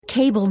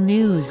Cable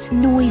news,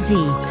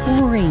 noisy,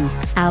 boring,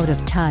 out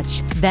of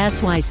touch.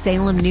 That's why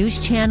Salem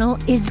News Channel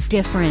is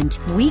different.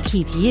 We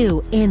keep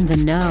you in the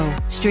know.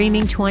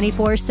 Streaming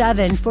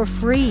 24/7 for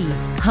free.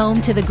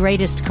 Home to the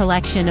greatest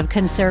collection of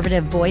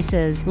conservative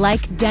voices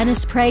like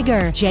Dennis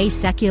Prager, Jay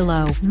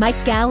Sekulow,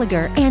 Mike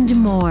Gallagher, and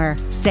more.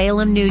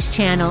 Salem News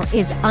Channel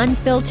is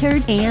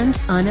unfiltered and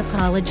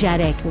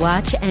unapologetic.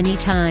 Watch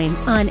anytime,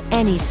 on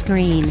any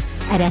screen,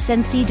 at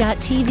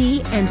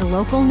snc.tv and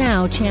Local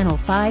Now Channel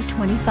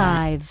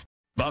 525.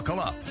 Buckle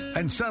up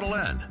and settle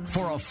in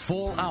for a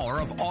full hour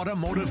of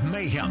automotive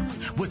mayhem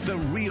with the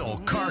real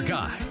car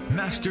guy,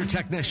 master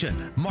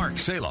technician, Mark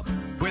Salem,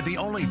 where the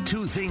only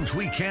two things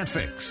we can't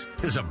fix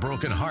is a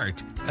broken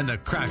heart and the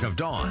crack of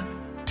dawn.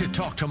 To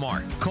talk to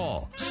Mark,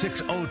 call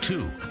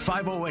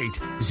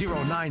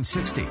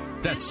 602-508-0960.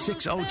 That's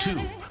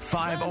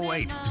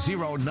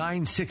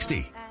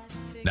 602-508-0960.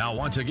 Now,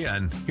 once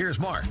again, here's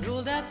Mark.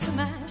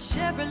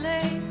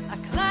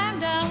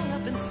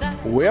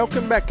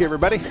 Welcome back,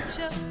 everybody.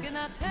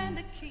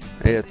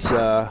 It's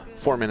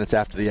 4 minutes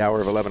after the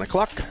hour of 11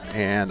 o'clock,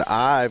 and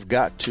I've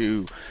got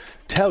to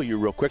tell you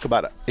real quick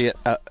about Air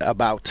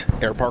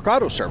Park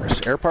Auto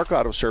Service. Air Park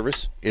Auto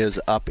Service is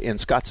up in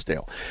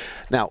Scottsdale.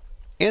 Now,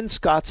 in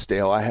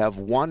Scottsdale, I have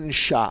one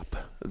shop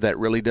that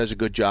really does a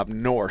good job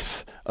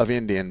north of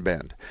Indian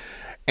Bend.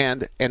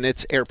 And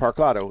it's Air Park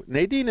Auto.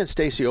 Nadine and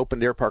Stacy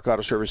opened Air Park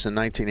Auto Service in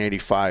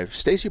 1985.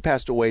 Stacy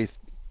passed away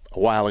a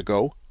while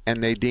ago,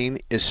 and Nadine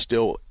is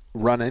still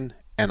running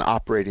and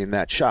operating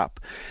that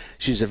shop.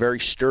 She's a very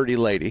sturdy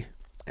lady,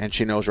 and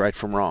she knows right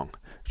from wrong.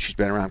 She's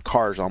been around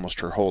cars almost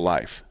her whole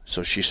life,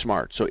 so she's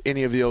smart. So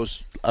any of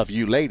those of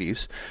you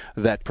ladies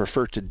that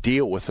prefer to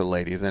deal with a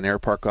lady, then Air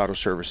Park Auto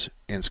Service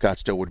in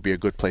Scottsdale would be a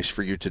good place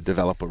for you to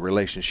develop a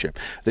relationship.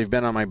 They've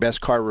been on my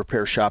best car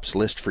repair shops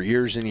list for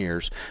years and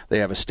years. They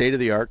have a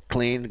state-of-the-art,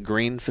 clean,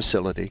 green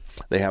facility.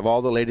 They have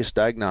all the latest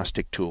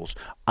diagnostic tools.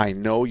 I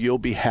know you'll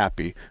be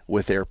happy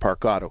with Air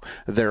Park Auto.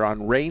 They're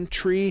on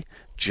Raintree,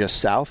 just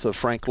south of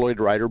Frank Lloyd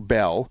Wright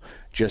Bell,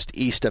 just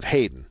east of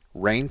Hayden.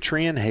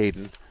 Raintree and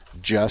Hayden,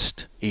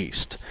 just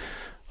east.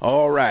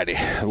 All righty,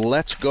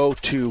 let's go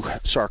to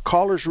our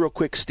callers real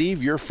quick.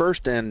 Steve, you're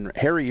first, and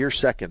Harry, you're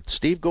second.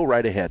 Steve, go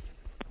right ahead.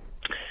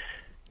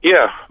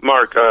 Yeah,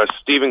 Mark,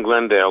 Steve in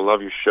Glendale,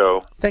 love your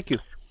show. Thank you.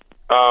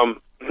 I'm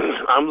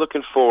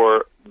looking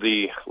for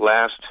the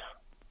last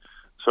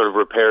sort of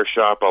repair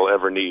shop I'll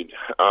ever need.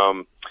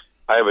 I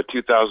have a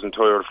 2000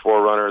 Toyota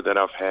 4Runner that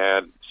I've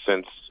had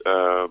since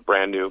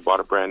brand new, bought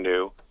it brand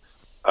new.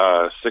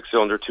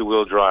 Six-cylinder,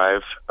 two-wheel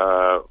drive,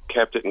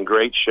 kept it in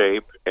great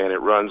shape, and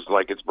it runs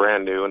like it's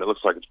brand new, and it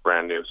looks like it's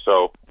brand new.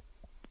 So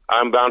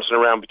I'm bouncing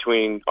around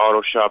between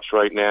auto shops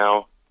right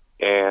now,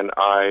 and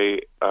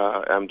I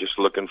am just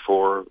looking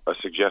for a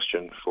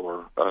suggestion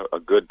for a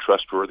good,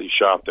 trustworthy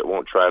shop that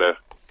won't try to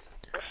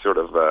sort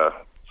of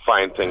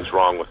find things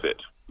wrong with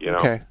it, you know?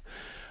 Okay.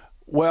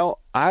 Well,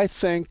 I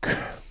think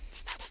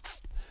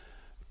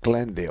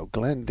Glendale.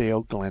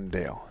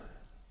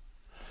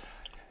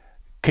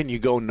 Can you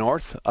go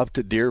north up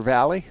to Deer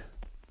Valley?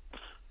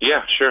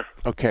 Yeah, sure.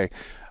 Okay.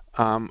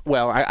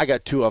 Well, I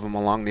got two of them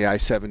along the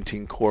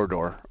I-17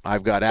 corridor.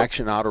 I've got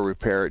Action Auto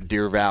Repair at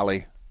Deer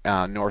Valley,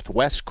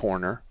 northwest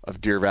corner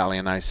of Deer Valley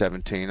and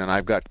I-17, and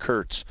I've got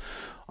Kurtz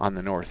on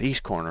the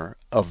northeast corner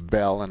of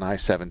Bell and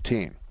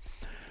I-17.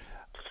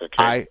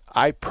 Okay.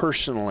 I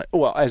personally,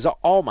 well, as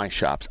all my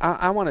shops,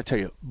 I want to tell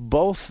you,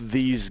 both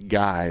these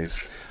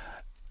guys,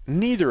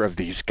 neither of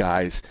these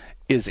guys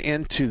is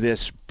into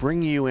this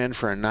bring you in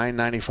for a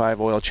 $9.95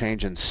 oil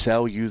change and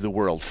sell you the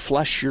world,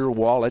 flush your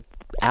wallet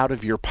out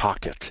of your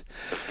pocket.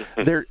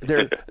 They're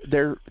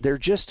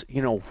just,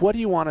 you know, what do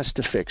you want us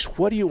to fix?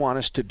 What do you want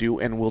us to do?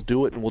 And we'll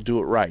do it, and we'll do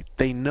it right.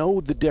 They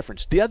know the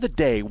difference. The other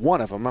day,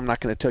 one of them, I'm not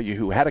going to tell you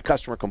who, had a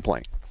customer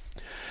complaint.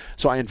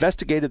 So I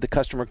investigated the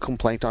customer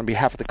complaint on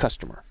behalf of the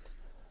customer.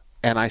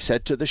 And I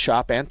said to the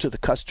shop and to the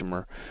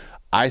customer,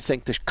 I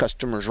think the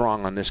customer's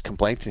wrong on this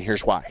complaint, and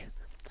here's why.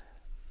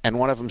 And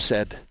one of them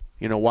said,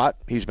 you know what?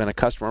 He's been a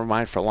customer of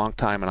mine for a long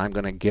time, and I'm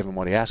going to give him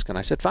what he asked. And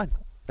I said, fine.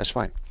 That's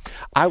fine.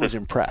 I was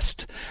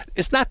impressed.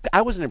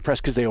 I wasn't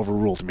impressed because they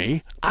overruled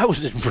me. I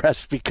was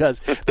impressed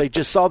because they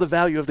just saw the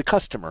value of the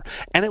customer.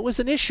 And it was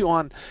an issue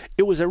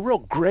it was a real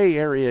gray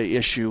area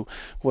issue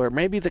where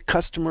maybe the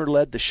customer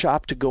led the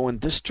shop to go in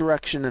this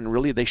direction, and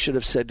really they should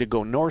have said to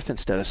go north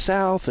instead of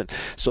south. And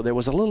so there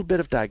was a little bit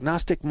of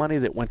diagnostic money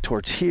that went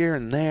towards here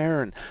and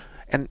there.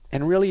 And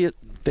really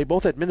they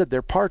both admitted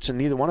their parts, and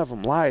neither one of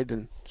them lied.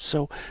 And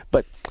so,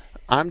 but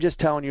I'm just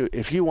telling you,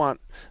 if you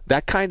want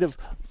that kind of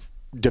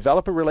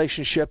develop a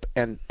relationship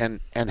and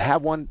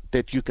have one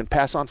that you can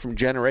pass on from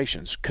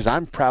generations, because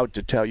I'm proud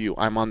to tell you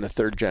I'm on the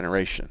third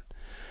generation.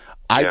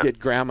 I did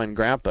Grandma and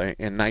Grandpa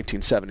in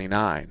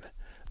 1979.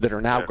 that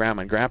are now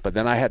grandma and grandpa.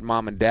 Then I had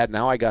mom and dad.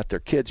 Now I got their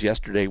kids.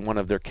 Yesterday, one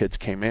of their kids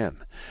came in.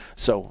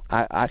 So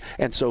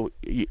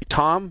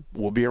Tom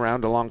will be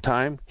around a long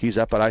time. He's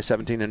up at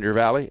I-17 in Deer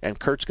Valley, and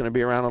Kurt's going to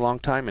be around a long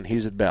time, and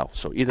he's at Bell.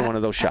 So either one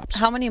of those shops.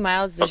 How many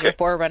miles does your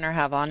 4Runner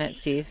have on it,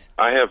 Steve?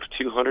 I have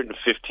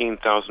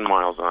 215,000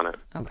 miles on it.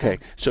 Okay.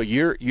 So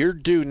you're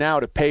due now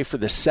to pay for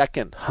the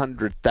second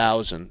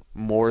 100,000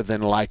 more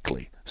than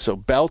likely. So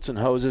belts and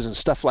hoses and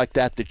stuff like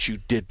that you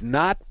did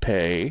not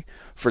pay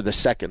for the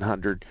second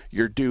 100,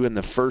 you're due in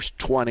the first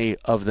 20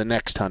 of the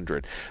next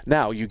 100.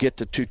 Now you get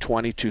to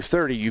 220,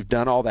 230, you've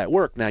done all that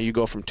work. Now you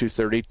go from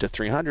 230 to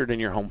 300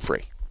 and you're home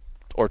free.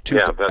 Or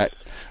the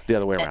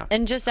other way around.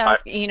 And just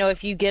ask,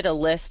 if you get a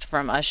list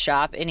from a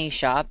shop, any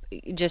shop,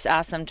 just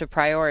ask them to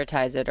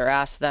prioritize it, or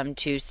ask them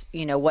to,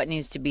 what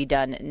needs to be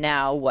done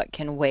now, what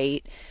can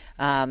wait,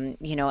 and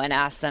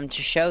ask them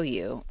to show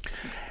you.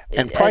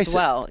 And price as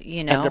well,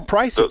 And the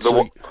price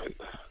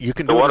you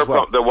can do the water it as well.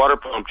 pump. The water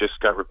pump just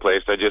got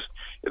replaced.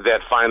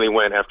 That finally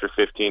went after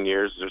 15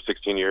 years or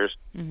 16 years.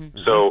 Mm-hmm.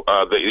 So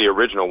the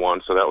original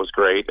one, so that was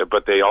great.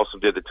 But they also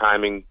did the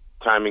timing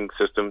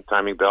system,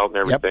 timing belt, and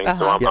everything. Yep.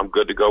 So I'm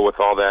good to go with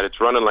all that. It's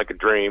running like a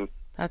dream.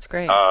 That's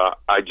great. I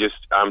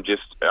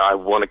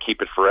want to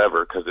keep it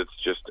forever because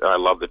I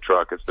love the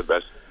truck. It's the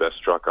best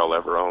truck I'll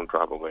ever own,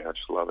 probably. I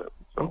just love it.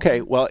 So.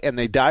 Okay, well, and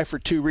they die for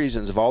two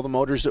reasons. Of all the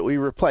motors that we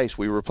replace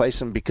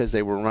them because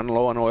they were running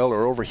low on oil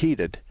or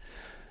overheated.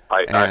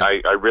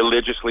 I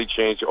religiously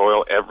change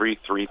oil every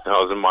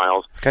 3,000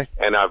 miles. Okay.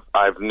 And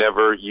I've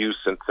never used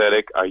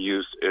synthetic. I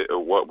use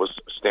what was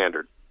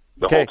standard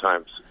the whole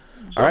time. So.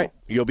 All right,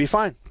 you'll be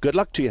fine. Good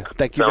luck to you.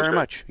 Thank you very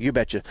much. You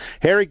betcha.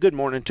 Harry, good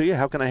morning to you.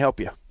 How can I help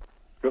you?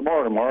 Good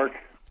morning, Mark.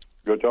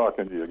 Good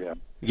talking to you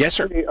again. Yes,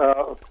 sir. Hey,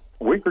 a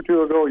week or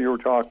two ago, you were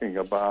talking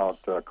about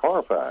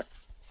Carfax.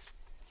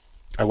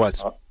 I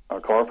was.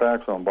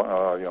 Carfax on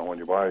when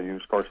you buy a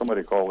used car.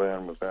 Somebody called in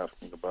and was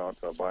asking about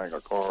buying a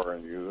car,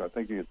 and I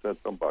think you had said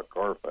something about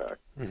Carfax.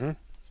 Mm-hmm.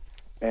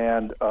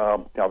 And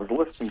I was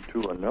listening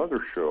to another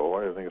show.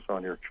 I think it's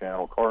on your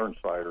channel, Car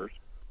Insiders,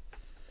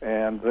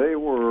 and they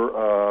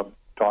were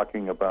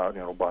talking about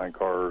buying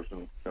cars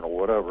and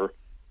whatever.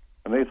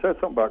 And they said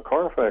something about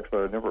Carfax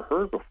that I'd never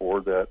heard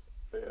before. That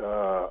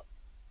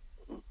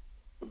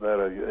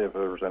if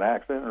there's an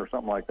accident or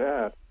something like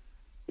that,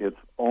 it's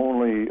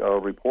only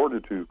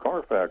reported to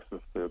Carfax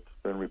if it's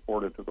been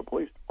reported to the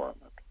police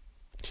department.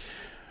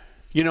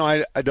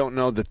 I don't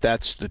know that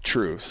that's the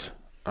truth.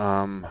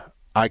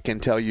 I can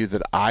tell you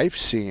that I've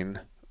seen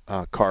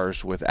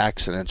cars with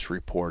accidents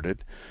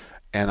reported,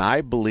 and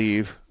I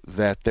believe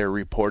that they're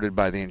reported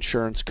by the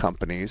insurance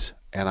companies,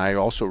 and I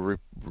also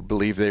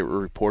believe they were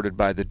reported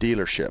by the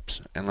dealerships.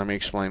 And let me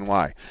explain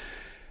why.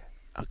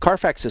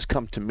 Carfax has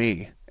come to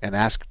me and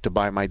asked to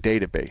buy my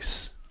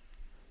database.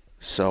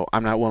 So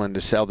I'm not willing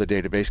to sell the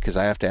database because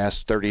I have to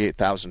ask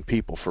 38,000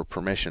 people for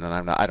permission,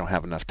 and I don't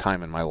have enough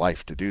time in my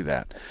life to do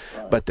that.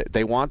 Right. But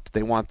they want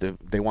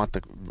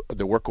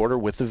the work order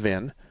with the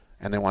VIN,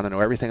 and they want to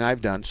know everything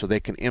I've done so they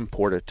can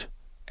import it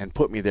and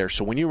put me there.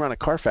 So when you run a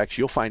Carfax,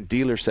 you'll find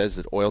dealer says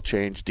that oil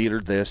change, dealer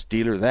this,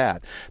 dealer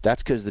that.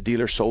 That's because the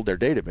dealer sold their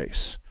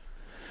database.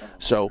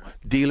 So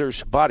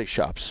dealers, body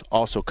shops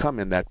also come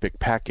in that big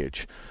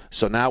package.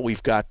 So now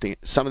we've got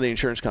some of the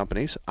insurance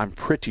companies, I'm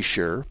pretty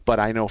sure, but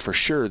I know for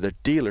sure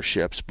that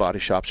dealerships, body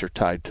shops are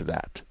tied to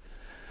that.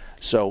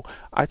 So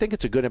I think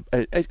it's a good.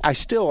 I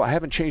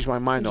haven't changed my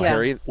mind though,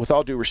 Harry. With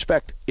all due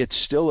respect, it's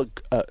still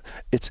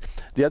it's.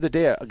 The other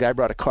day, a guy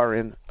brought a car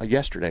in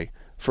yesterday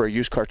for a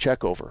used car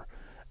checkover,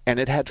 and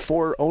it had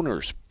 4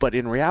 owners, but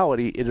in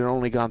reality, it had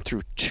only gone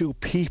through 2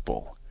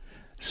 people.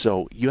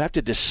 So you have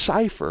to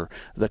decipher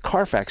the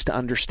Carfax to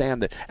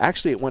understand that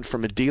actually it went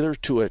from a dealer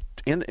to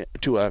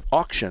an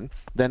auction,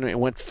 then it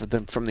went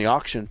from the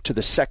auction to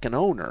the second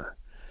owner.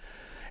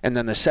 And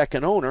then the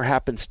second owner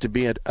happens to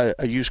be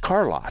a used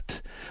car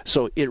lot.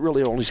 So it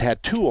really only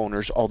had 2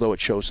 owners, although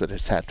it shows that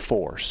it's had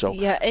 4. So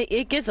yeah,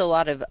 it gives a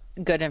lot of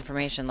good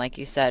information, like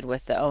you said,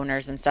 with the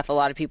owners and stuff. A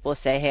lot of people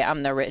say, hey,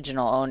 I'm the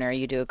original owner.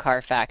 You do a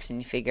Carfax and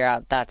you figure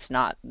out that's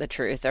not the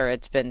truth, or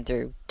it's been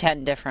through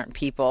 10 different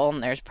people,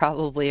 and there's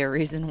probably a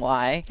reason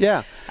why.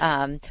 Yeah.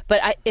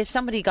 But if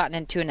somebody got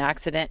into an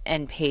accident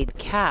and paid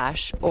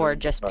cash, or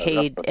just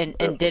paid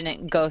and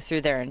didn't go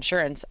through their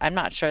insurance, I'm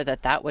not sure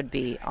that would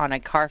be on a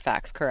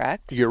Carfax,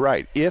 correct? You're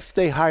right. If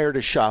they hired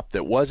a shop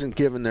that wasn't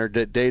given their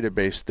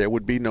database, there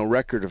would be no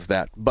record of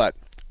that. But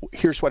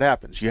here's what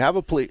happens. You have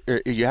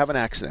an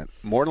accident.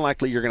 More than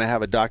likely, you're going to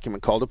have a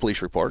document called a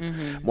police report.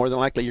 Mm-hmm. More than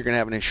likely, you're going to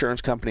have an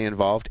insurance company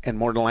involved, and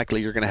more than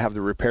likely, you're going to have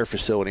the repair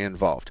facility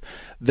involved.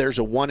 There's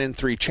a 1 in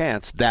 3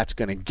 chance that's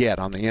going to get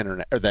on the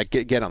internet, or that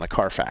get on the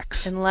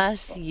Carfax.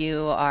 Unless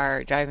you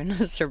are driving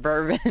a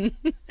Suburban.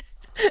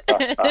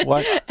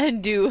 What?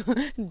 And do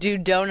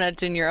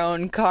donuts in your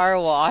own car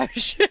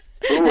wash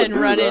and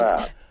run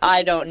it.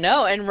 I don't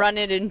know, and run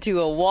it into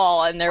a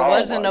wall, and there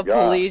wasn't a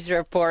police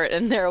report,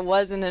 and there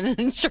wasn't an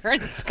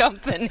insurance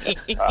company.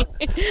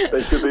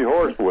 They should be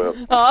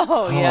horsewhipped.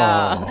 Oh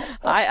yeah,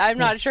 I'm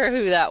not sure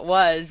who that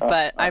was,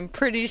 but I'm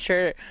pretty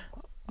sure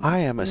I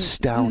am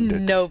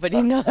astounded.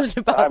 Nobody knows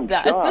about I'm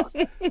that. shocked.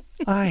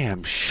 I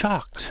am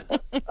shocked.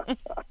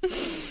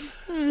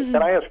 Can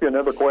I ask you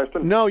another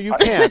question? No, you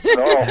can't.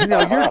 No. No,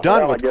 you're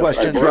done Well, I with guess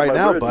questions I burned right my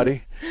now, bridges.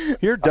 buddy.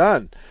 You're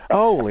done.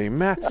 Holy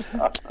man.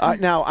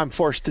 Now I'm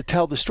forced to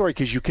tell the story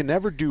because you can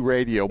never do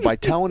radio by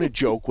telling a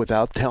joke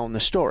without telling the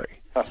story.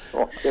 Okay.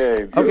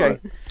 Good. Okay,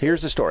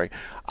 here's the story.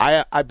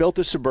 I built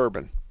a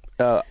Suburban,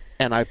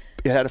 and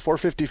it had a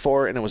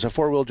 454, and it was a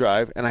four-wheel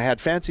drive, and I had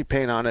fancy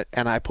paint on it,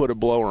 and I put a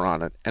blower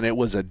on it, and it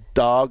was a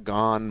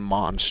doggone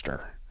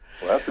monster.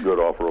 Well, that's a good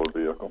off-road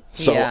vehicle.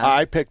 So Yeah.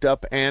 I picked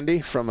up Andy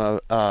from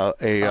a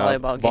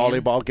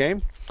volleyball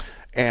game,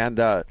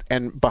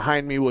 and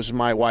behind me was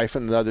my wife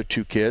and the other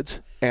two kids,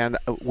 and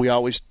we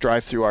always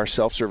drive through our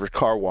self-service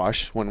car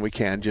wash when we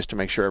can just to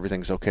make sure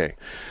everything's okay.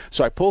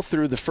 So I pull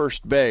through the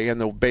first bay,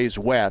 and the bay's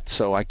wet,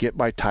 so I get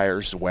my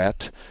tires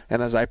wet,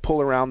 and as I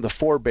pull around the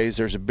four bays,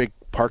 there's a big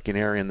parking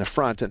area in the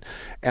front, and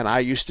I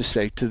used to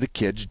say to the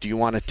kids, do you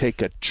want to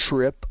take a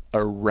trip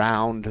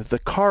around the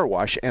car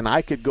wash? And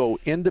I could go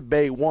into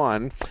bay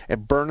 1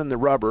 and burn in the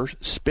rubber,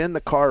 spin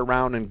the car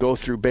around and go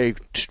through bay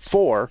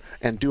 4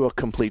 and do a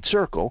complete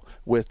circle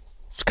with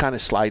kind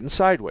of sliding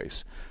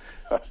sideways.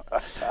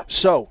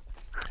 So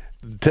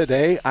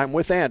today I'm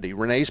with Andy.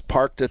 Renee's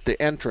parked at the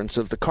entrance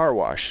of the car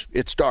wash.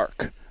 It's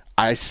dark.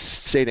 I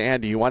say to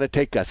Andy, you want to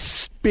take a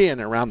spin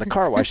around the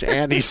car wash?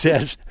 Andy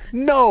says,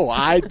 no,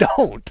 I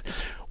don't.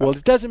 Well,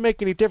 it doesn't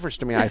make any difference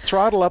to me. I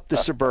throttle up the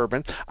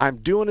Suburban. I'm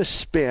doing a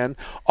spin.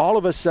 All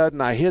of a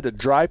sudden, I hit a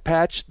dry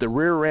patch. The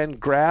rear end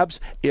grabs.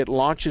 It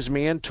launches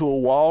me into a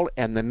wall.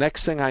 And the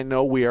next thing I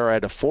know, we are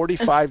at a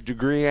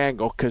 45-degree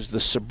angle because the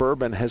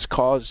Suburban has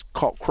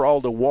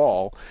crawled a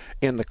wall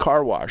in the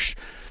car wash.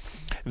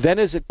 Then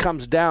as it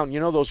comes down, you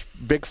know those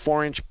big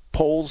 4-inch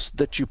poles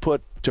that you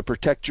put to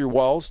protect your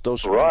walls?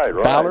 Those Right.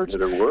 ballards?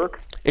 Did it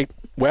work?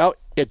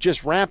 It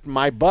just ramped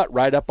my butt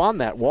right up on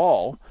that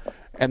wall.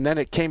 And then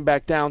it came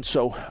back down,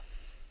 so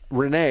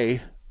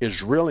Renee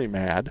is really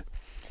mad.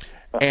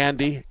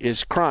 Andy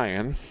is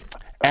crying.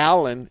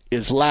 Alan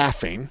is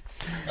laughing.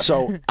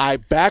 So I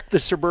back the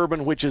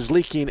Suburban, which is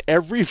leaking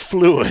every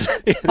fluid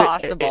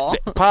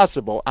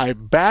possible. I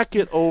back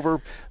it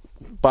over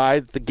by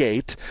the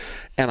gate,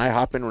 and I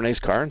hop in Renee's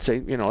car and say,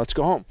 let's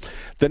go home.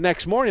 The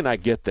next morning I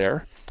get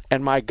there,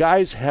 and my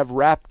guys have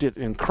wrapped it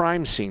in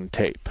crime scene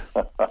tape.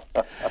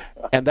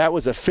 And that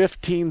was a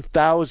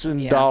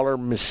 $15,000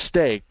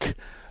 mistake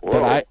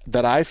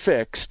that I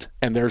fixed,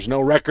 and there's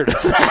no record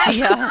of that.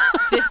 Yeah,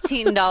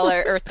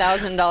 $15 or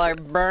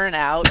 $1,000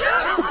 burnout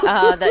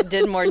that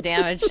did more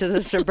damage to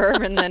the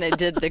Suburban than it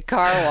did the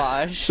car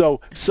wash.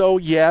 So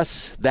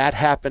yes, that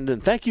happened,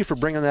 and thank you for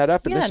bringing that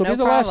up. And this will be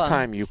the last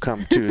time you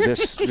come to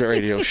this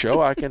radio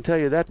show. I can tell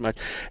you that much.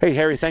 Hey,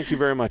 Harry, thank you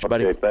very much,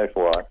 buddy. Okay, thanks a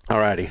lot. All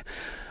righty.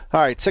 All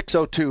right,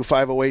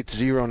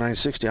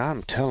 602-508-0960.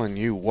 I'm telling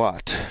you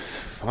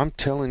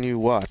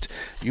what.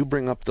 You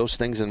bring up those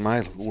things in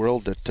my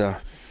world that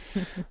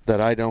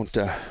I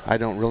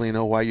don't really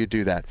know why you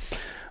do that.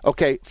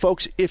 Okay,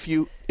 folks, if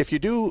you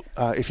do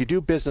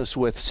business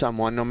with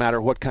someone, no matter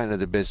what kind of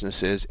the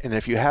business is, and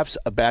if you have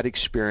a bad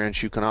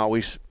experience, you can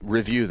always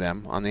review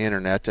them on the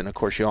internet. And of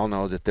course, you all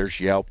know that there's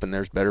Yelp and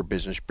there's Better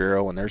Business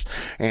Bureau and there's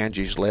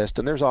Angie's List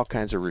and there's all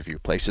kinds of review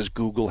places.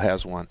 Google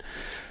has one.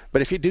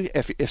 But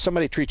if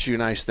somebody treats you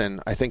nice, then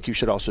I think you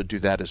should also do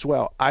that as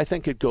well. I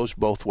think it goes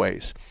both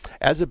ways.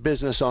 As a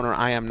business owner,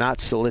 I am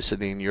not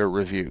soliciting your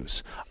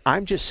reviews.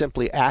 I'm just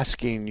simply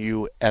asking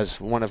you,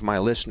 as one of my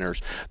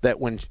listeners, that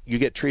when you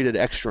get treated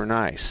extra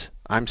nice,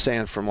 I'm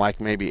saying from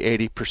like maybe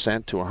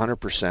 80% to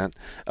 100%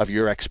 of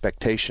your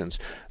expectations,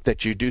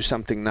 that you do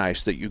something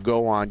nice, that you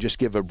go on, just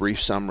give a brief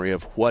summary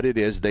of what it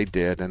is they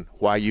did and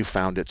why you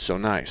found it so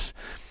nice.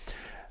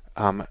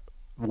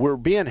 We're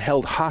being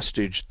held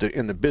hostage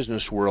in the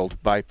business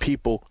world by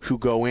people who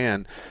go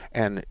in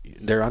and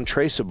they're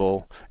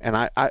untraceable. And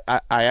I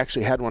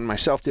actually had one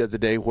myself the other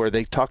day where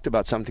they talked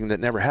about something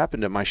that never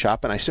happened at my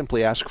shop, and I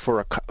simply asked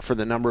for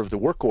the number of the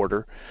work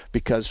order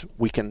because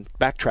we can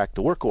backtrack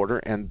the work order,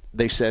 and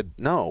they said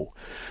no.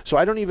 So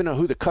I don't even know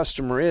who the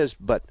customer is,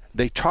 but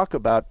they talk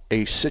about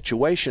a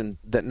situation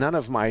that none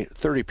of my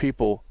 30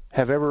 people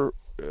have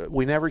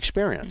we never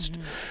experienced.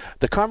 Mm-hmm.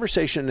 The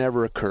conversation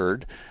never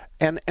occurred,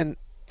 and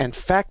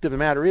fact of the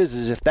matter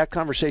is if that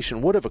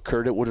conversation would have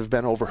occurred, it would have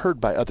been overheard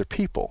by other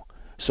people.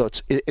 So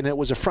it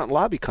was a front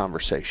lobby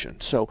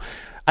conversation. So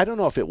I don't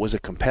know if it was a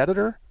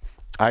competitor.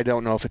 I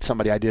don't know if it's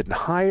somebody I didn't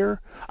hire.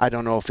 I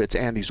don't know if it's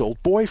Andy's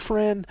old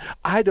boyfriend.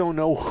 I don't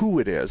know who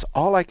it is.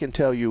 All I can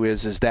tell you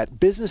is that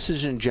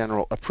businesses in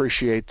general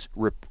appreciate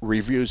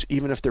reviews,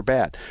 even if they're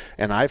bad.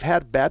 And I've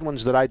had bad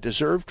ones that I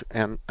deserved,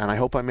 and I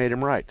hope I made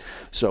them right.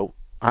 So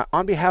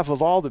on behalf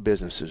of all the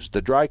businesses, the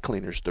dry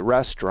cleaners, the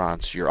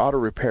restaurants, your auto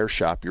repair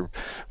shop,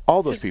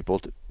 all those people,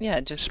 Yeah,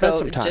 just Spend go.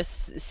 some time.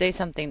 Just say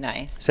something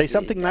nice. Say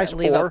something nice,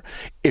 Leave or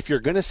if you're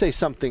going to say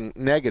something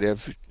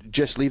negative,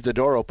 just leave the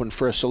door open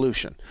for a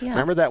solution. Yeah.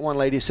 Remember that one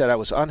lady said, I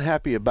was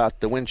unhappy about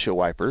the windshield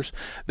wipers.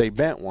 They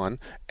bent one,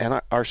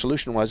 and our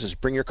solution was,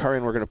 bring your car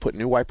in, we're going to put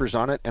new wipers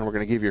on it, and we're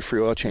going to give you a free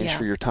oil change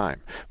for your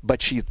time.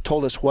 But she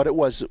told us what it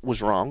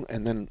was wrong,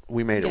 and then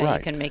we made it right.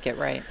 You can make it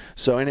right.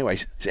 So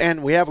anyways,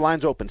 and we have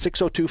lines open,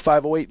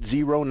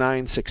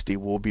 602-508-0960.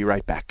 We'll be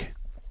right back.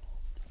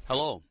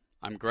 Hello.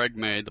 I'm Greg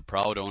May, the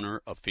proud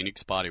owner of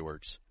Phoenix Body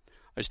Works.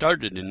 I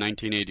started in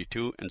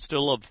 1982 and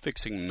still love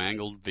fixing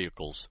mangled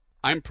vehicles.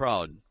 I'm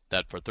proud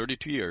that for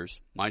 32 years,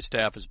 my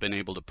staff has been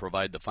able to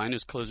provide the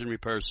finest collision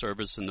repair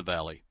service in the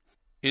Valley.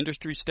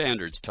 Industry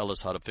standards tell us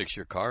how to fix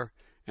your car,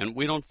 and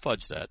we don't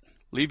fudge that.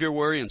 Leave your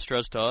worry and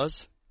stress to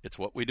us. It's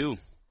what we do.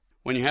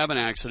 When you have an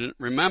accident,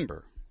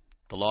 remember,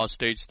 the law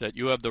states that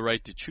you have the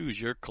right to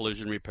choose your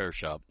collision repair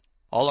shop.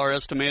 All our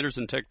estimators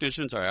and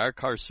technicians are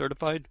IRCAR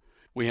certified.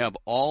 We have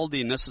all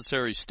the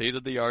necessary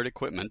state-of-the-art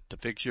equipment to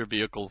fix your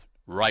vehicle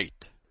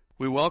right.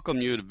 We welcome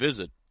you to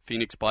visit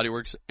Phoenix Body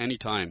Works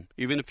anytime,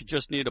 even if you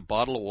just need a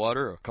bottle of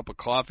water, a cup of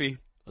coffee,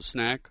 a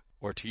snack,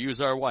 or to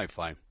use our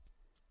Wi-Fi.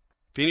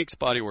 Phoenix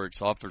Body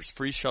Works offers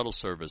free shuttle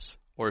service,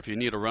 or if you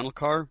need a rental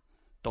car,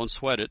 don't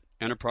sweat it.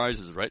 Enterprise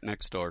is right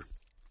next door.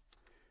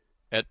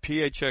 At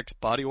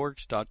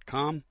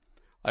phxbodyworks.com,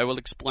 I will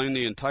explain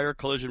the entire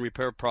collision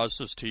repair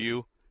process to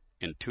you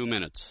in 2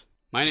 minutes.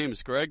 My name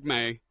is Greg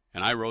May,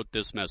 and I wrote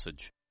this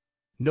message.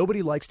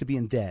 Nobody likes to be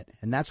in debt,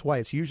 and that's why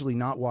it's usually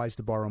not wise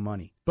to borrow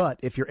money. But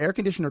if your air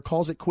conditioner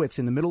calls it quits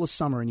in the middle of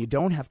summer and you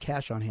don't have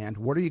cash on hand,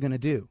 what are you going to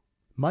do?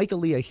 Mike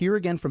Aaliyah here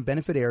again from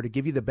Benefit Air to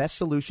give you the best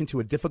solution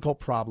to a difficult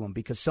problem,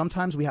 because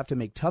sometimes we have to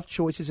make tough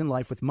choices in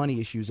life with money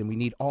issues and we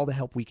need all the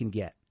help we can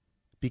get.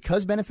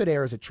 Because Benefit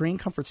Air is a Train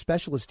Comfort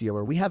Specialist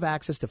dealer, we have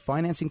access to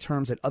financing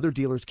terms that other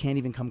dealers can't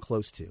even come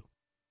close to.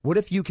 What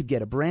if you could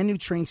get a brand new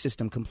Train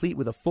system complete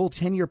with a full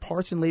 10-year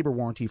parts and labor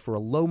warranty for a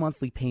low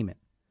monthly payment?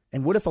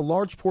 And what if a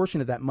large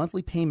portion of that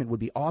monthly payment would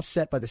be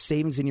offset by the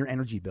savings in your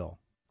energy bill?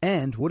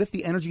 And what if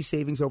the energy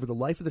savings over the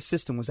life of the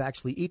system was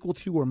actually equal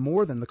to or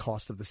more than the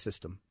cost of the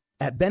system?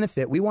 At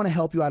Benefit, we want to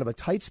help you out of a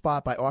tight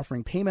spot by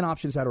offering payment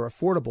options that are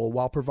affordable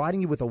while providing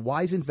you with a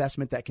wise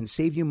investment that can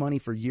save you money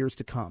for years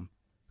to come.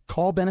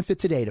 Call Benefit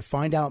today to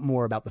find out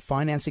more about the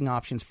financing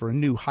options for a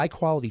new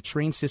high-quality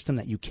Train system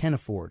that you can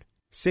afford.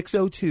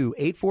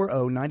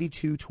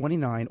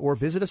 602-840-9229 or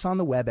visit us on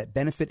the web at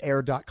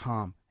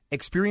benefitair.com.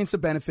 Experience the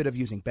benefit of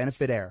using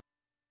Benefit Air.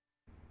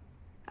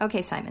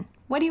 Okay, Simon,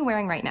 what are you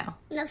wearing right now?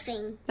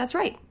 Nothing. That's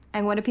right.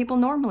 And what do people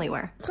normally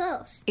wear?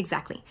 Clothes.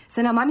 Exactly.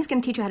 So now Mommy's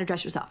going to teach you how to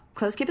dress yourself.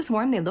 Clothes keep us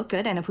warm, they look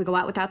good, and if we go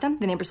out without them,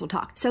 the neighbors will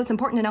talk. So it's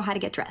important to know how to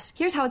get dressed.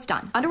 Here's how it's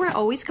done. Underwear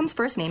always comes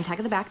first, name tag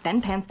at the back, then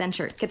pants, then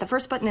shirt. Get the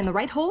first button in the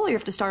right hole or you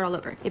have to start all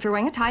over. If you're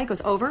wearing a tie, it goes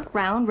over,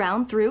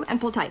 round, through,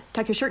 and pull tight.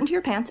 Tuck your shirt into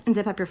your pants and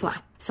zip up your fly.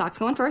 Socks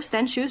going first,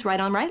 then shoes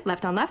right on right,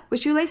 left on left. With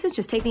shoelaces,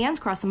 just take the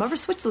ends, cross them over,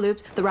 switch the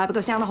loops. The rabbit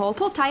goes down the hole,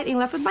 pull tight, and you're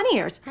left with bunny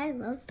ears. I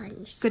love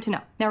bunnies. Good to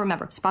know. Now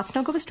remember, spots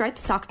don't go with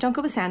stripes, socks don't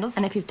go with sandals,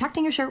 and if you've tucked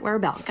in your shirt, wear a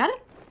belt. Got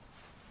it?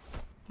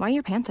 Why are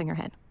your pants on your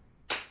head?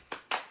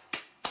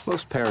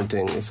 Most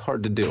parenting is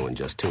hard to do in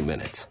just 2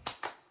 minutes.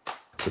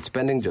 But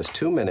spending just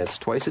 2 minutes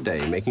twice a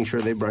day making sure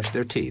they brush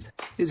their teeth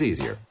is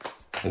easier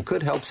and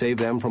could help save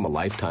them from a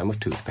lifetime of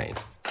tooth pain.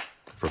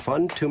 For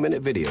fun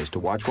 2-minute videos to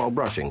watch while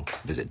brushing,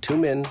 visit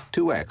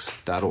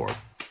 2min2x.org.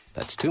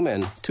 That's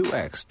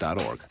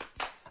 2min2x.org.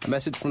 A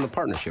message from the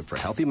Partnership for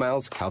Healthy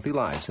Mouths, Healthy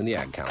Lives, and the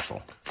Ad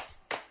Council.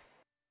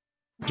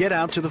 Get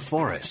out to the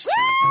forest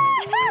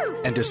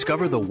and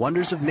discover the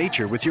wonders of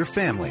nature with your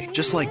family,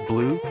 just like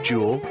Blue,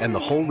 Jewel, and the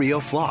whole Rio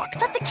flock.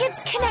 Let the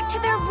kids connect to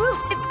their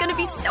roots. It's going to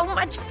be so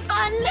much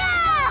fun.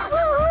 Yeah!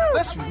 Woo-hoo!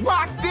 Let's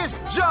rock this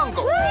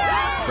jungle. Woo!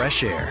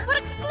 Fresh air.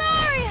 What a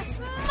glorious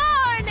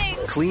morning.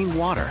 Clean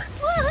water.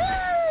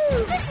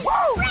 Woohoo! This is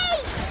great.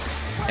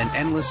 And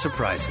endless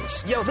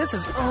surprises. Yo, this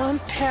is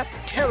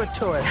untapped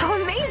territory.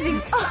 How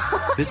amazing.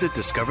 Visit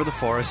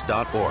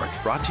discovertheforest.org.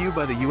 Brought to you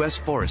by the U.S.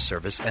 Forest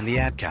Service and the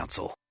Ad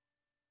Council.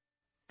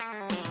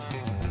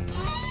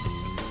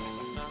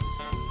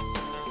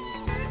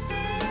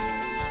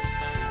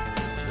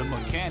 The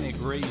mechanic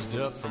raised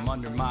up from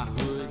under my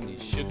hood and he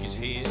shook his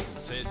head and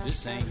said,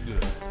 "This ain't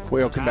good."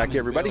 Welcome back,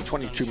 everybody.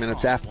 22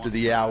 minutes after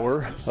the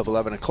hour of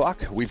 11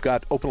 o'clock. We've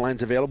got open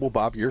lines available.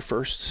 Bob, you're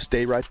first.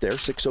 Stay right there.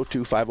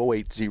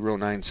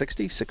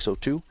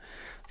 602-508-0960.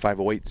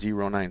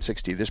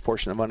 602-508-0960. This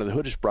portion of Under the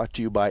Hood is brought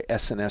to you by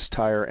S&S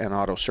Tire and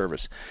Auto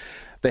Service.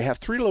 They have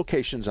 3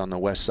 locations on the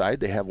west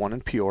side. They have one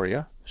in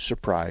Peoria,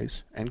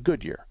 Surprise, and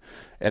Goodyear.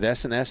 At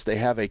S&S, they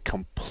have a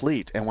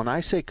complete, and when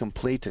I say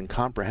complete and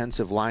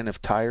comprehensive line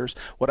of tires,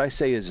 what I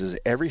say is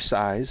every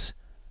size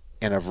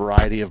and a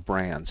variety of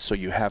brands, so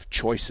you have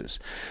choices.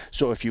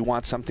 So if you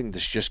want something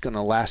that's just going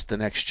to last the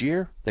next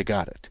year, they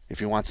got it. If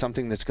you want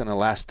something that's going to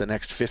last the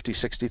next 50,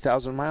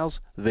 60,000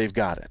 miles, they've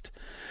got it.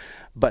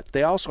 But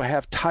they also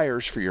have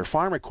tires for your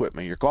farm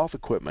equipment, your golf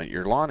equipment,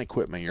 your lawn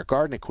equipment, your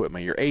garden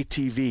equipment, your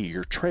ATV,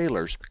 your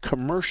trailers,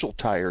 commercial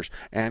tires,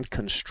 and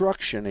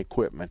construction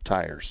equipment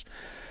tires.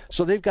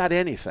 So they've got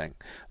anything.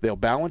 They'll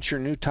balance your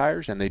new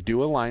tires, and they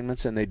do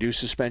alignments, and they do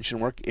suspension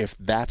work if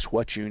that's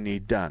what you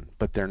need done.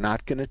 But they're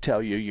not going to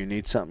tell you you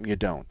need something you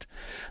don't.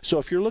 So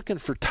if you're looking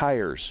for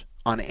tires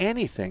on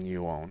anything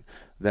you own,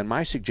 then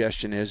my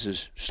suggestion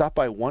is stop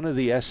by one of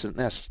the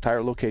S&S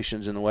tire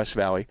locations in the West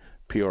Valley,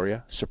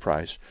 Peoria,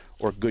 Surprise,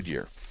 or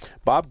Goodyear.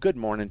 Bob, good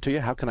morning to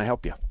you. How can I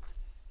help you?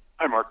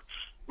 Hi, Mark.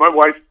 My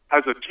wife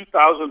has a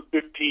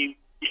 2015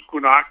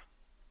 Equinox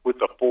with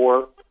a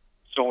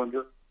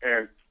 4-cylinder,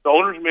 and the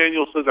owner's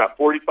manual says at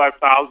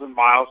 45,000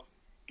 miles,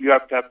 you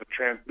have to have the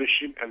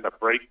transmission and the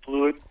brake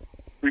fluid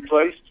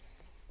replaced.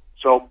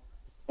 So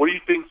what do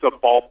you think is the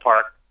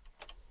ballpark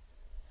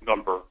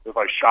number if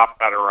I shop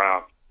that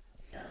around?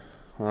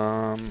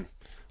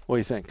 What do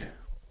you think?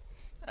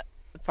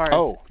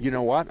 As you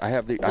know what? I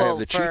have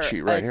the cheat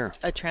sheet right here.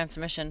 A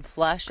transmission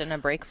flush and a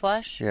brake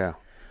flush? Yeah.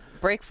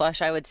 Brake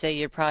flush, I would say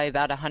you're probably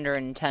about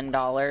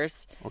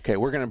 $110. Okay,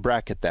 we're going to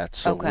bracket that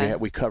so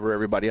we cover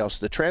everybody else.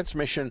 The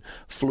transmission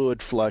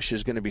fluid flush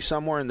is going to be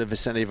somewhere in the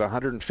vicinity of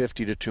 $150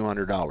 to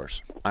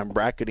 $200. I'm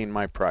bracketing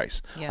my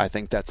price. Yeah. I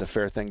think that's a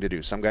fair thing to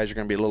do. Some guys are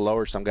going to be a little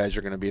lower, some guys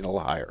are going to be a little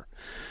higher.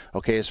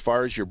 Okay, as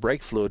far as your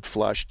brake fluid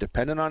flush,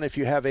 depending on if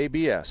you have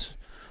ABS,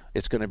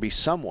 it's going to be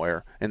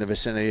somewhere in the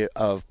vicinity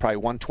of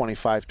probably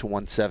 $125 to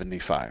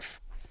 $175.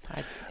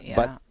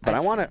 But I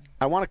want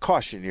to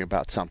caution you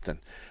about something.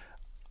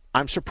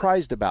 I'm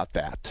surprised about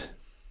that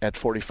at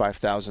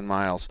 45,000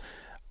 miles.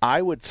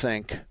 I would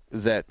think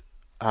that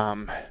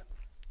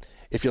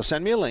if you'll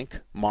send me a link,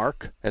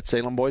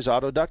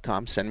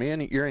 mark@salemboysauto.com, send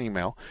me your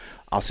email.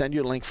 I'll send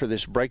you a link for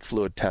this brake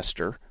fluid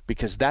tester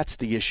because that's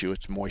the issue.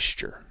 It's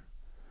moisture.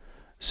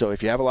 So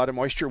if you have a lot of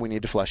moisture, we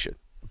need to flush it.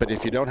 But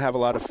if you don't have a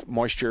lot of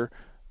moisture,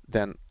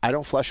 then I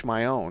don't flush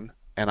my own,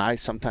 and I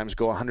sometimes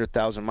go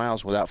 100,000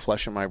 miles without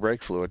flushing my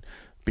brake fluid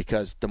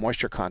because the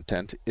moisture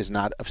content is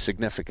not of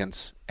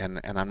significance, and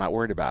I'm not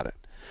worried about it.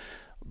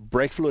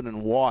 Brake fluid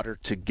and water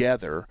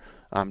together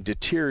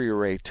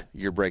deteriorate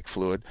your brake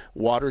fluid.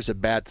 Water is a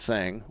bad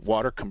thing.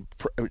 Water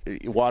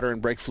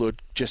and brake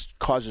fluid just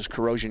causes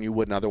corrosion you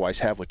wouldn't otherwise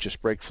have with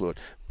just brake fluid.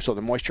 So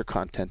the moisture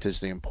content is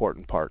the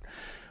important part.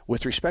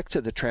 With respect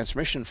to the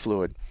transmission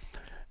fluid,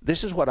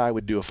 this is what I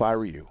would do if I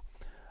were you.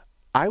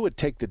 I would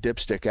take the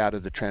dipstick out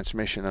of the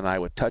transmission and I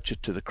would touch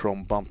it to the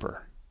chrome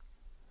bumper.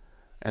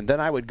 And then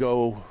I would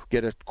go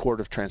get a quart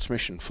of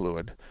transmission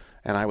fluid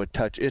and I would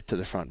touch it to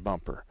the front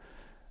bumper.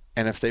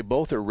 And if they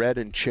both are red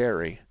and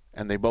cherry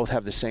and they both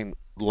have the same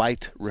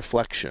light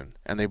reflection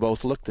and they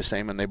both look the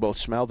same and they both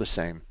smell the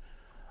same,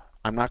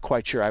 I'm not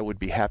quite sure I would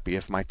be happy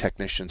if my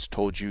technicians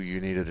told you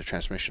needed a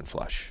transmission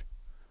flush.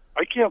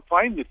 I can't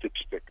find the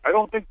dipstick. I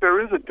don't think there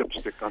is a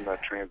dipstick on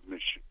that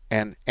transmission.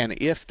 And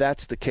if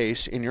that's the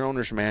case, in your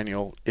owner's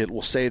manual, it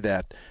will say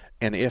that.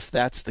 And if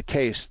that's the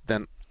case,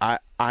 then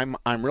I'm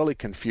really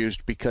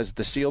confused because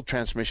the sealed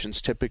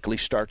transmissions typically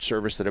start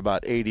service at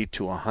about 80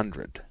 to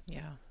 100.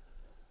 Yeah.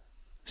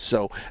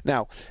 So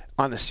now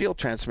on the sealed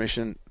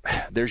transmission,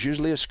 there's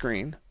usually a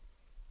screen,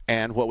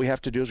 and what we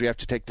have to do is we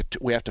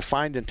have to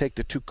find and take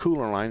the two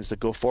cooler lines that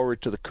go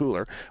forward to the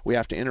cooler. We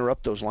have to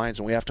interrupt those lines,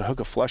 and we have to hook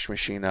a flush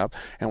machine up,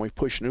 and we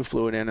push new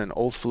fluid in and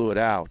old fluid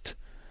out.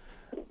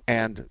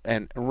 And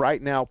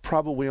right now,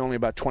 probably only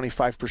about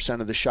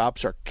 25% of the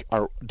shops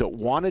don't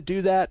want to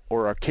do that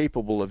or are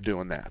capable of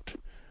doing that.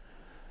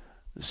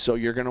 So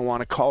you're going to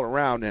want to call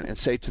around and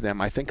say to them,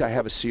 I think I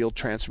have a sealed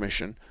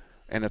transmission,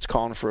 and it's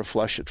calling for a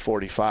flush at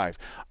 45.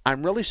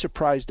 I'm really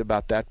surprised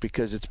about that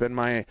because it's been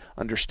my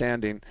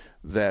understanding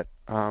that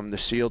the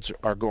sealeds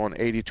are going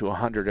 80 to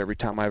 100 every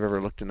time I've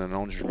ever looked in an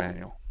owner's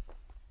manual.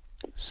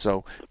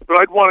 So, but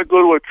I'd want to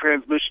go to a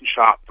transmission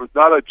shop, but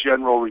not a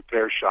general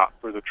repair shop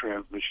for the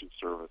transmission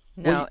service.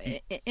 No,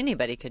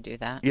 anybody could do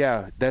that.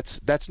 Yeah,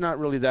 that's not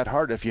really that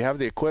hard. If you have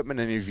the equipment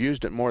and you've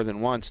used it more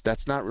than once,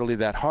 that's not really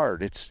that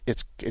hard. It's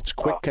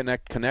quick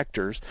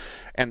connectors,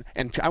 and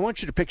I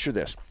want you to picture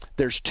this.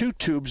 There's two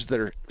tubes that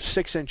are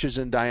 6 inches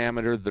in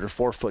diameter that are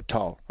 4 foot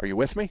tall. Are you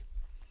with me?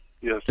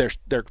 Yes.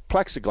 They're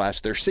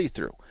plexiglass. They're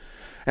see-through.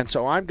 And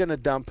so I'm going to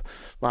dump,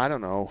 I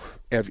don't know,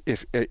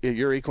 if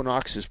your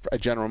Equinox is a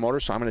General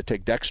Motors, so I'm going to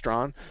take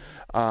Dextron.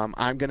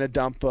 I'm going to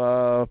dump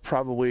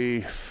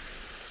probably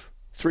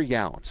 3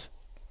 gallons,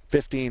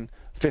 15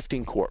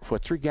 quarts.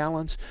 What 3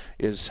 gallons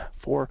is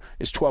 12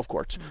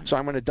 quarts. Mm-hmm. So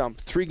I'm going to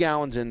dump 3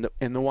 gallons in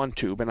the one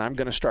tube, and I'm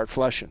going to start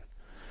flushing.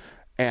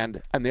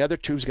 And the other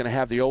tube's going to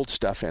have the old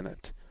stuff in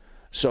it.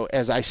 So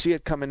as I see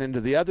it coming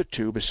into the other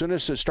tube, as soon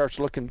as it starts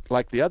looking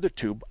like the other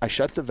tube, I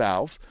shut the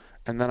valve,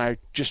 and then I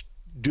just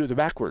do the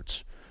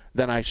backwards.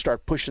 Then I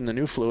start pushing the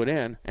new fluid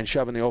in and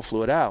shoving the old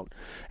fluid out.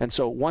 And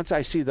so once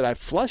I see that I've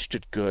flushed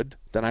it good,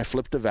 then I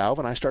flip the valve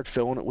and I start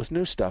filling it with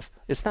new stuff.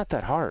 It's not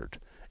that hard.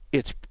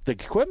 The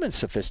equipment's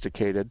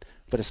sophisticated,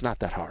 but it's not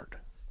that hard.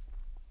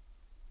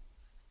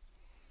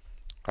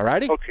 All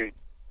righty? Okay.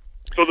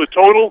 So the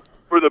total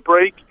for the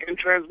brake and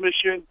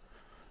transmission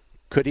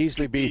could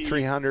easily be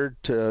 $300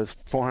 to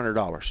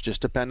 $400.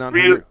 Just depend on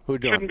who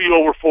doing. Shouldn't be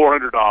over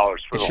 $400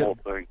 for the whole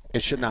thing.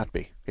 It should not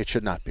be. It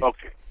should not be.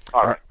 Okay.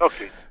 All right.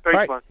 Okay.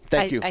 Thanks, Mark.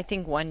 Thank you. I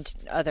think one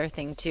other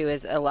thing, too,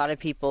 is a lot of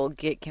people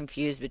get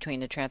confused between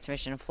the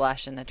transmission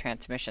flush and the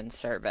transmission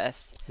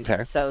service.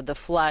 Okay. So the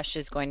flush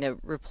is going to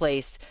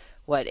replace,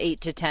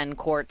 8 to 10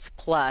 quarts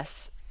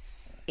plus,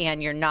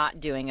 and you're not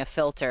doing a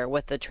filter.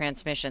 With the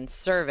transmission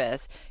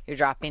service, you're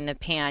dropping the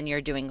pan, you're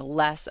doing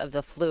less of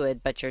the fluid,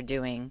 but you're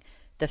doing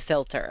the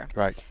filter.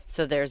 Right.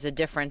 So there's a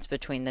difference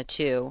between the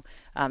two,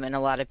 and a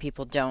lot of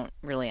people don't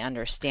really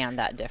understand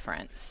that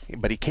difference.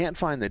 But he can't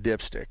find the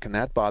dipstick, and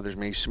that bothers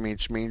me,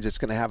 which means it's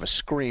going to have a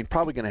screen,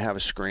 probably going to have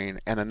a screen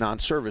and a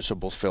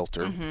non-serviceable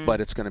filter, but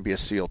it's going to be a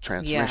sealed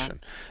transmission.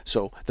 Yeah.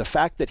 So the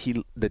fact that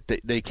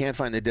they can't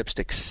find the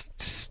dipstick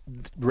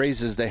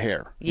raises the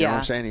hair. You know what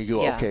I'm saying? You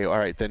go, okay, all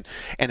right, then.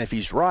 And if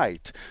he's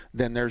right,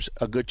 then there's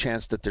a good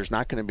chance that there's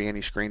not going to be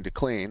any screen to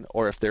clean,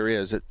 or if there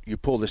is, you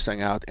pull this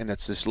thing out, and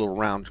it's this little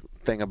round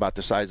thing about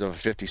the size of a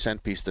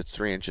 50-cent piece that's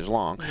 3 inches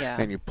long,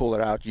 and you pull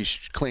it out, you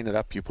clean it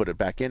up, you put it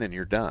back in, and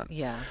you're done.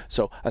 Yeah.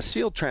 So a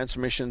sealed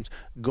transmission's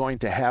going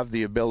to have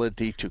the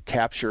ability to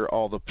capture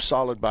all the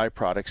solid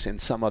byproducts in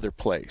some other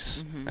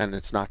place, and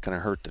it's not going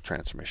to hurt the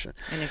transmission.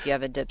 And if you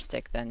have a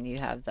dipstick, then you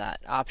have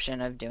that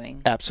option of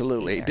doing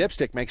Absolutely. either. A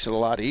dipstick makes it a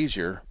lot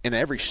easier in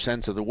every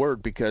sense of the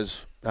word,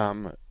 because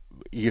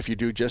if you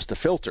do just the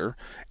filter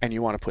and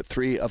you want to put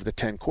 3 of the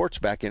 10 quarts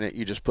back in it,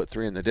 you just put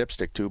 3 in the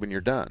dipstick tube and you're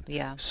done.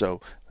 Yeah.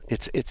 So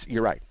it's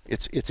you're right.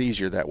 It's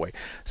easier that way.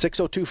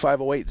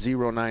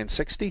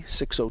 602-508-0960.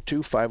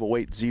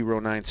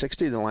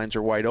 602-508-0960. The lines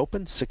are wide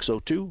open.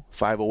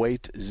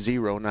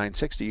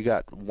 602-508-0960. You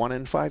got 1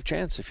 in 5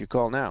 chance if you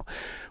call now.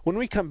 When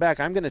we come back,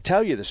 I'm going to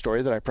tell you the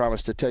story that I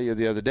promised to tell you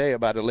the other day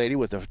about a lady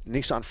with a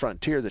Nissan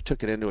Frontier that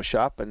took it into a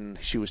shop, and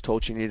she was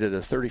told she needed a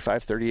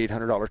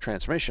 $3,800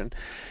 transmission.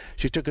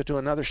 She took it to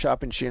another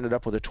shop and she ended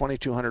up with a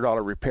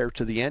 $2,200 repair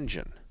to the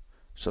engine.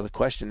 So the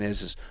question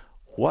is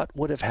what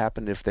would have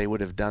happened if they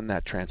would have done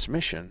that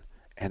transmission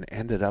and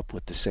ended up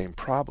with the same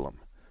problem?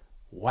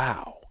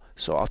 Wow.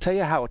 So I'll tell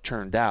you how it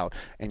turned out,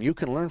 and you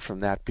can learn from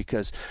that,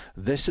 because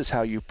this is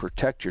how you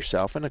protect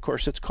yourself. And of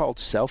course, it's called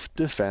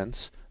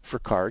self-defense for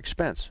car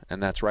expense,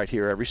 and that's right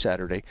here every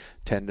Saturday,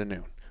 10 to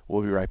noon.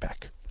 We'll be right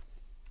back.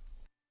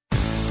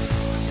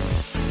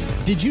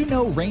 Did you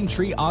know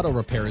Raintree Auto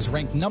Repair is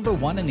ranked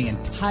 #1 in the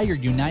entire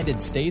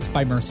United States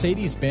by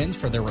Mercedes-Benz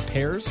for their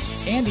repairs?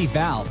 Andy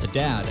Val, the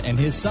dad, and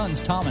his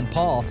sons Tom and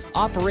Paul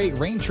operate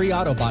Raintree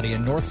Auto Body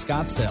in North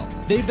Scottsdale.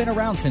 They've been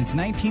around since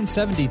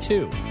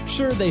 1972.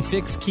 Sure, they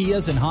fix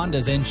Kias and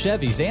Hondas and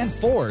Chevys and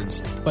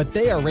Fords, but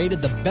they are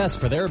rated the best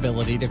for their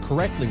ability to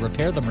correctly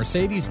repair the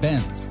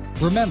Mercedes-Benz.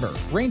 Remember,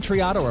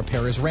 Raintree Auto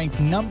Repair is ranked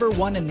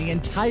 #1 in the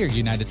entire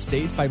United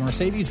States by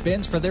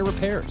Mercedes-Benz for their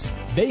repairs.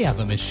 They have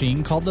a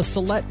machine called the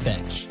Select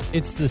Bench.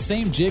 It's the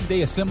same jig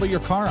they assemble your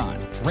car on.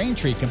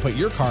 Raintree can put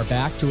your car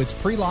back to its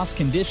pre-loss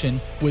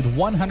condition with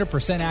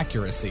 100%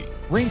 accuracy.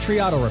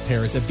 Raintree Auto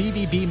Repair is a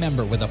BBB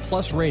member with a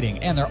plus rating,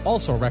 and they're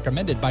also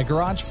recommended by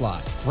GarageFly.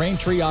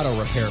 Raintree Auto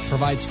Repair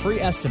provides free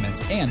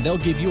estimates, and they'll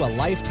give you a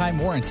lifetime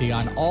warranty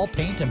on all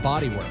paint and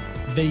bodywork.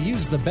 They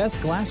use the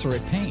best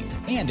Glaceret paint,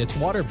 and it's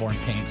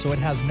waterborne paint, so it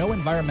has no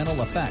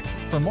environmental effect.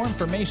 For more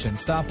information,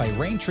 stop by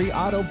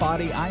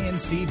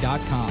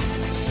RaintreeAutoBodyInc.com.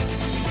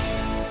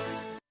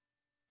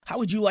 How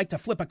would you like to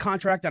flip a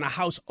contract on a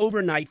house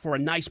overnight for a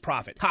nice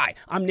profit? Hi,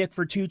 I'm Nick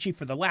Vertucci.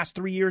 For the last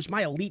 3 years,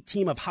 my elite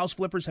team of house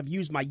flippers have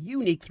used my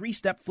unique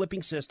 3-step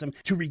flipping system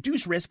to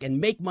reduce risk and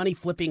make money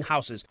flipping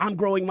houses. I'm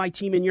growing my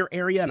team in your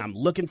area, and I'm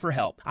looking for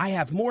help. I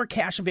have more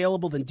cash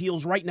available than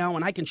deals right now,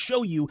 and I can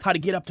show you how to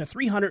get up to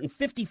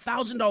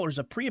 $350,000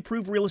 of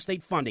pre-approved real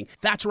estate funding.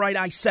 That's right,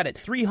 I said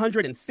it.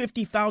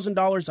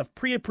 $350,000 of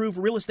pre-approved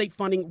real estate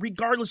funding,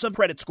 regardless of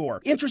credit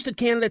score. Interested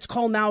candidates,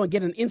 call now and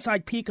get an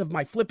inside peek of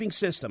my flipping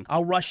system.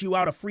 I'll rush you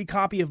out a free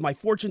copy of my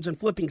Fortunes and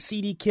Flipping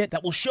CD kit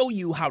that will show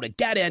you how to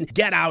get in,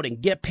 get out,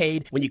 and get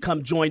paid when you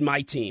come join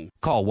my team.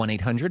 Call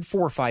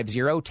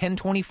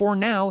 1-800-450-1024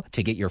 now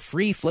to get your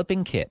free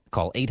flipping kit.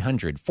 Call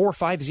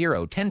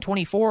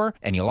 800-450-1024,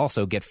 and you'll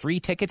also get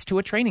free tickets to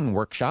a training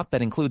workshop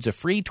that includes a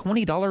free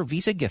 $20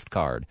 Visa gift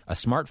card, a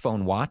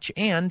smartphone watch,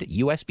 and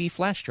USB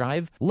flash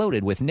drive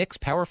loaded with Nick's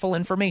powerful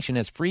information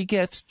as free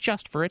gifts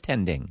just for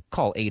attending.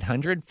 Call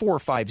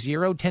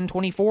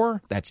 800-450-1024.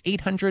 That's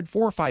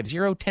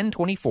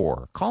 800-450-1024.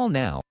 Call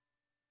now.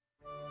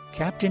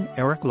 Captain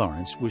Eric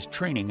Lawrence was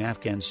training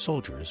Afghan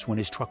soldiers when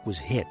his truck was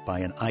hit by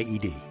an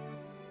IED.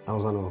 I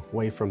was on the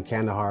way from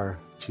Kandahar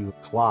to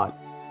Kalat,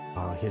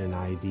 hit an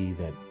IED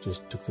that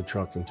just took the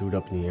truck and threw it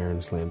up in the air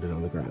and slammed it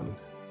on the ground.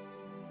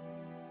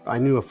 I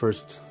knew at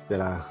first that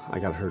I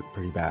got hurt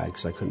pretty bad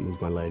because I couldn't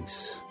move my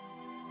legs.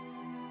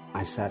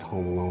 I sat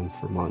home alone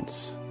for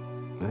months.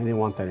 I didn't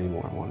want that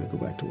anymore. I wanted to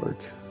go back to work.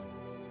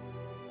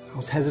 I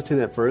was hesitant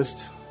at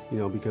first,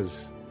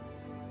 because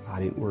I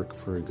didn't work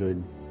for a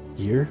good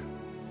year.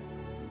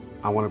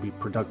 I want to be a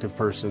productive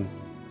person.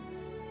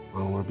 I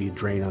don't want to be a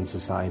drain on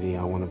society.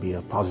 I want to be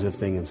a positive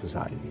thing in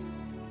society.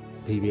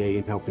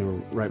 PVA helped me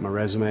write my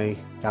resume,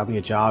 got me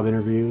a job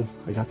interview.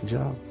 I got the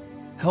job.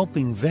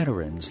 Helping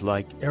veterans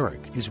like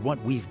Eric is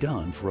what we've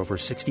done for over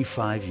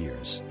 65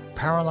 years.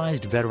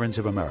 Paralyzed Veterans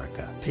of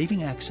America,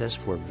 paving access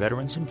for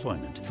veterans'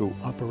 employment through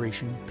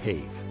Operation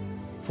PAVE.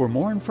 For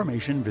more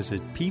information,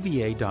 visit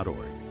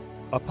pva.org.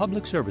 A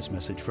public service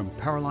message from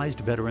Paralyzed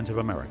Veterans of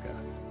America.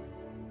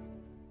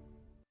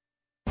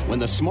 When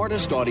the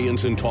smartest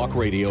audience in talk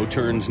radio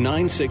turns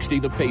 960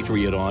 The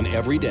Patriot on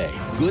every day,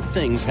 good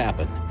things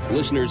happen.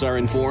 Listeners are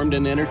informed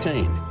and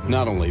entertained.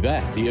 Not only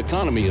that, the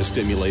economy is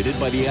stimulated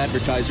by the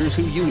advertisers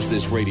who use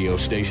this radio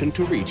station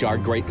to reach our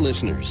great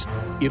listeners.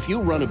 If you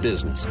run a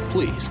business,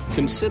 please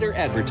consider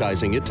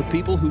advertising it to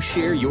people who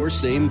share your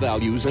same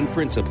values and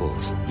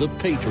principles. The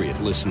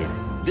Patriot Listener.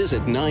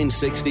 Visit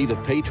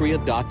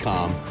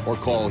 960thepatriot.com or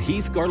call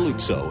Heath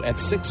Garluzzo at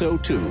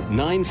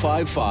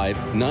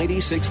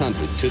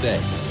 602-955-9600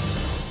 today.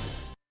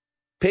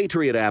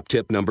 Patriot app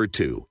tip number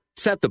 2.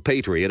 Set the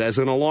Patriot as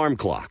an alarm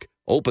clock.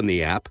 Open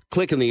the app,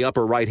 click in the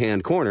upper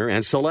right-hand corner,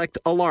 and select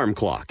Alarm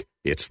Clock.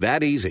 It's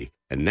that easy,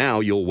 and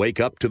now you'll wake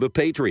up to the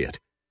Patriot.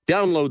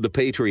 Download the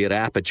Patriot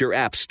app at your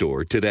app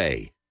store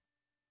today.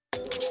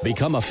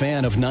 Become a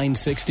fan of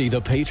 960 The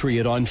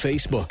Patriot on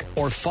Facebook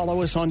or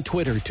follow us on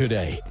Twitter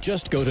today.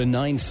 Just go to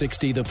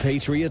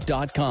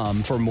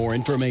 960thepatriot.com for more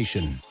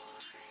information.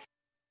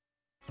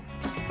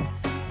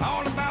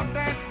 All about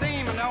that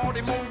demon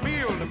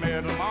automobile, the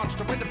metal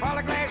monster with the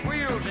polyglass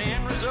wheels, the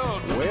end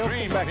result.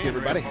 Welcome back,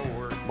 everybody.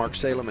 Mark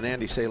Salem and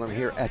Andy Salem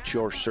here at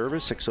your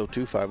service,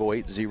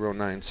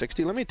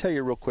 602-508-0960. Let me tell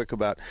you real quick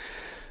about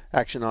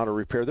Action Auto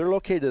Repair. They're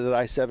located at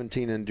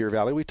I-17 in Deer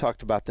Valley. We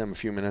talked about them a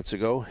few minutes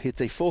ago.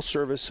 It's a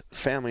full-service,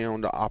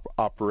 family-owned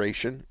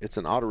operation. It's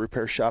an auto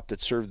repair shop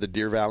that served the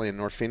Deer Valley and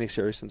North Phoenix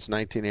area since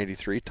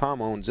 1983.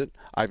 Tom owns it.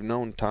 I've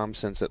known Tom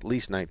since at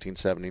least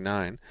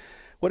 1979.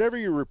 Whatever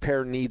your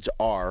repair needs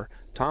are,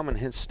 Tom and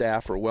his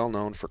staff are well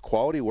known for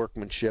quality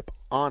workmanship,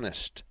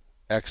 honest,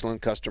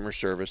 excellent customer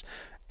service,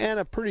 and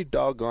a pretty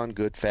doggone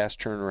good fast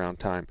turnaround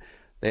time.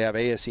 They have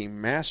ASE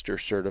Master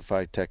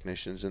certified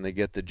technicians, and they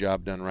get the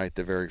job done right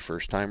the very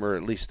first time, or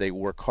at least they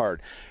work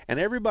hard. And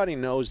everybody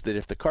knows that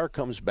if the car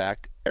comes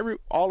back,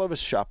 all of us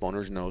shop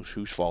owners knows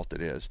whose fault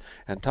it is.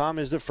 And Tom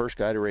is the first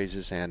guy to raise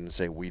his hand and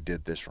say, we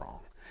did this wrong.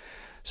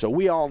 So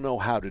we all know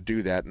how to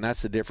do that, and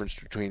that's the difference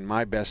between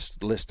my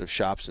best list of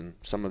shops and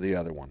some of the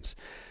other ones.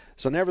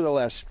 So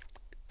nevertheless,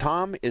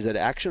 Tom is at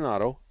Action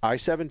Auto,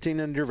 I-17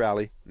 in Deer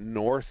Valley,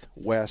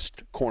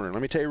 northwest corner.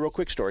 Let me tell you a real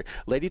quick story.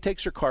 Lady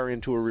takes her car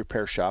into a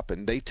repair shop,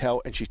 and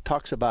she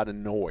talks about a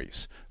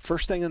noise.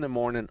 First thing in the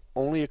morning,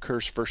 only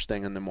occurs first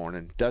thing in the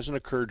morning. Doesn't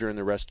occur during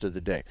the rest of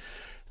the day.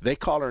 They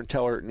call her and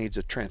tell her it needs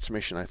a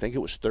transmission. I think it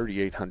was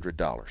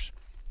 $3,800.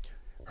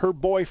 Her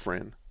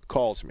boyfriend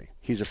calls me.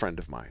 He's a friend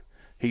of mine.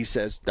 He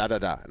says,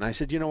 da-da-da. And I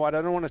said, you know what?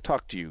 I don't want to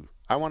talk to you.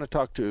 I want to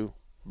talk to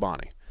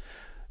Bonnie.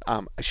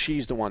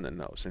 She's the one that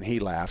knows. And he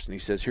laughs and he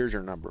says, here's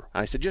her number.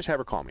 And I said, just have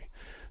her call me.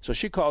 So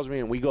she calls me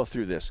and we go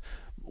through this.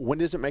 When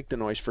does it make the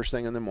noise? First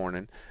thing in the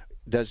morning.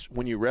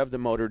 When you rev the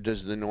motor,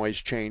 does the noise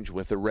change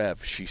with the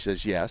rev? She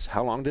says, yes.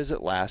 How long does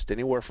it last?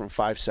 Anywhere from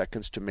 5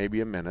 seconds to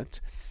maybe a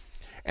minute.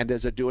 And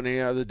does it do it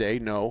any other day?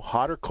 No.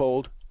 Hot or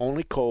cold?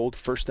 Only cold,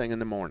 first thing in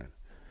the morning.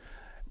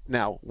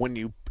 Now,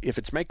 if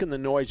it's making the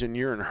noise and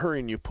you're in a hurry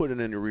and you put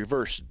it into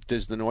reverse,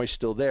 is the noise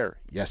still there?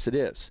 Yes, it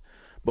is.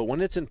 But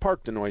when it's in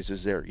park, the noise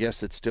is there.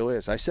 Yes, it still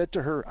is. I said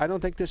to her, I don't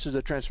think this is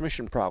a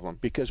transmission problem,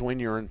 because when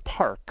you're in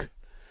park,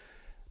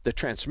 the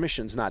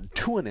transmission's not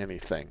doing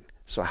anything.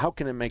 So how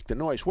can it make the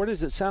noise? What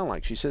does it sound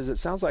like? She says, it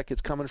sounds like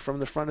it's coming from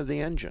the front of the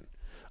engine,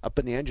 up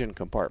in the engine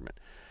compartment.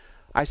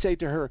 I say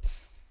to her,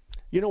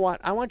 you know what?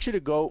 I want you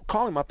to go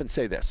call him up and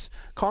say this.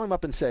 Call him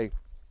up and say,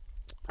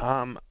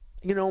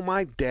 you know,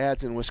 my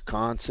dad's in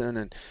Wisconsin,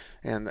 and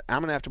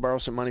I'm going to have to borrow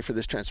some money for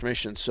this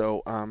transmission.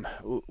 So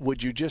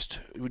would you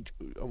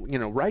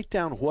write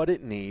down what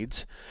it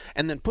needs,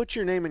 and then put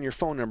your name and your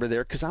phone number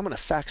there, because I'm going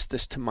to fax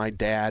this to my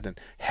dad and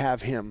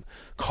have him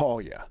call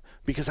you,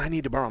 because I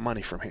need to borrow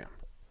money from him.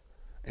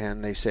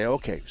 And they say,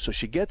 okay. So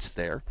she gets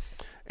there,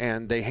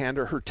 and they hand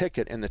her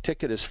ticket, and the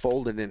ticket is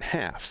folded in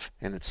half,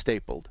 and it's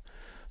stapled.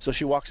 So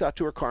she walks out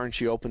to her car, and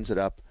she opens it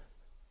up,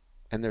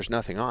 and there's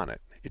nothing on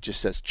it. It just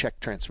says check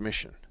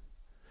transmission.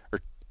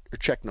 Or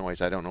check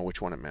noise, I don't know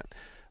which one it meant.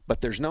 But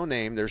there's no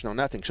name, there's no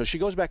nothing. So she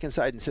goes back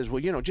inside and says,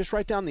 well, just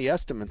write down the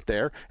estimate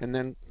there, and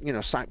then,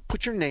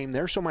 put your name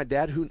there so my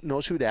dad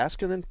knows who to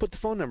ask, and then put the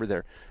phone number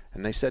there.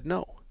 And they said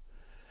no.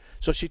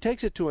 So she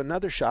takes it to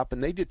another shop,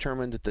 and they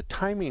determined that the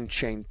timing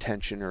chain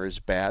tensioner is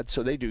bad,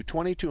 so they do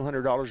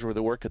 $2,200 worth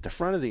of work at the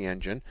front of the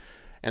engine,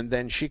 and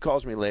then she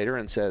calls me later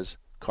and says,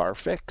 car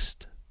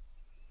fixed.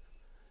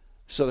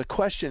 So the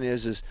question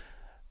is,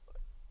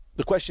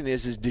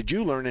 did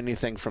you learn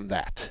anything from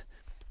that?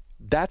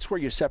 That's where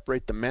you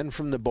separate the men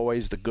from the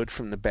boys, the good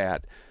from the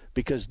bad.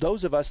 Because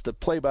those of us that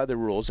play by the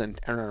rules and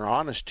are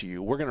honest to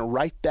you, we're going to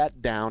write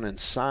that down and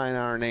sign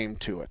our name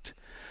to it.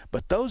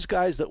 But those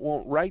guys that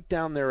won't write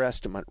down their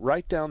estimate,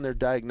 write down their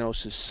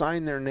diagnosis,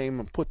 sign their name,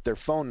 and put their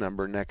phone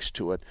number next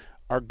to it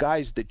are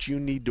guys that you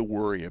need to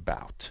worry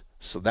about.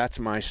 So that's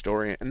my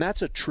story, and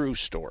that's a true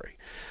story.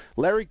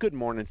 Larry, good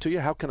morning to you.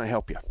 How can I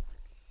help you?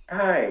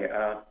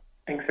 Hi.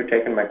 Thanks for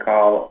taking my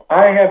call.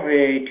 I have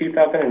a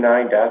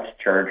 2009 Dodge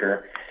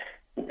Charger,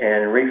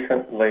 and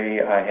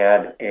recently I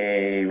had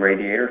a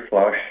radiator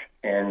flush,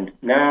 and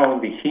now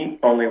the heat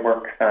only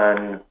works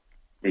on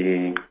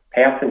the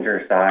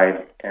passenger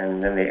side,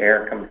 and then the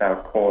air comes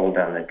out cold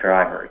on the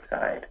driver's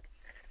side.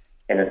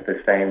 And it's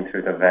the same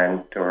through the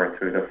vent or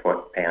through the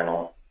foot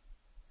panel.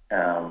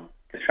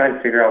 Just trying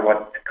to figure out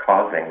what's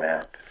causing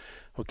that.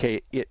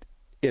 Okay,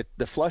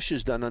 the flush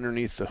is done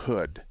underneath the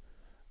hood,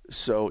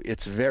 so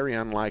it's very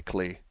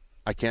unlikely.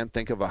 I can't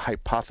think of a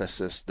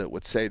hypothesis that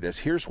would say this.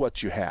 Here's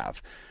what you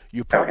have.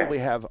 You probably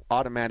have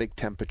automatic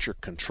temperature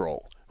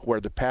control,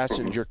 where the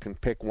passenger can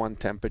pick one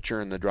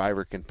temperature and the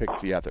driver can pick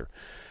the other.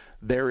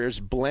 There is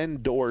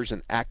blend doors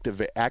and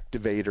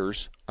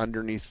activators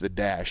underneath the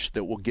dash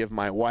that will give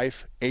my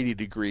wife 80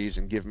 degrees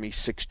and give me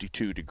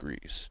 62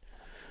 degrees.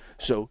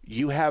 So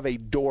you have a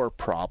door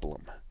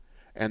problem,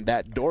 and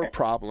that door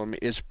problem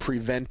is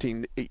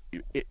preventing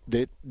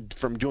it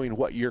from doing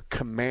what you're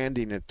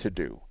commanding it to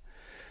do.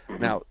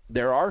 Now,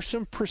 there are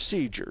some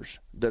procedures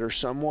that are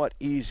somewhat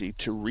easy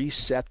to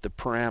reset the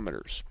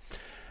parameters.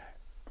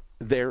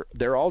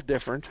 They're all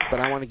different, but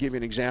I want to give you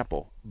an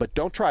example. But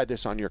don't try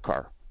this on your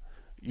car.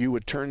 You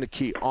would turn the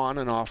key on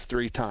and off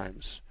 3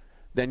 times.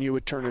 Then you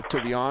would turn it to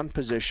the on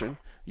position.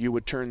 You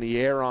would turn the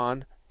air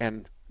on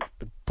and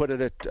put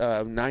it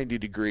at 90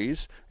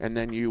 degrees, and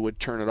then you would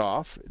turn it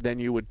off. Then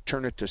you would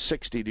turn it to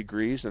 60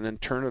 degrees and then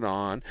turn it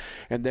on,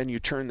 and then you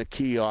turn the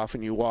key off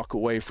and you walk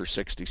away for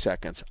 60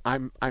 seconds.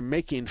 I'm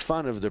making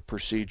fun of the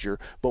procedure,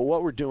 but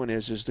what we're doing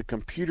is the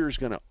computer's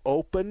going to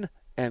open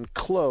and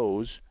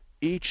close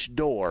each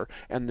door,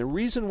 and the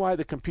reason why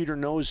the computer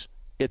knows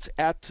it's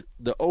at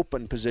the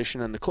open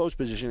position and the closed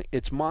position,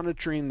 it's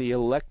monitoring the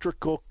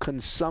electrical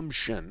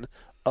consumption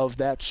of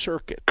that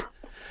circuit.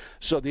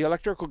 So the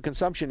electrical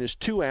consumption is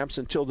 2 amps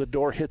until the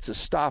door hits a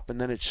stop, and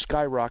then it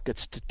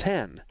skyrockets to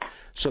 10.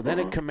 So then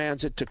it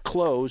commands it to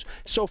close,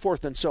 so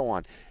forth and so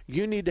on.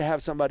 You need to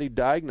have somebody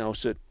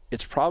diagnose it.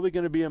 It's probably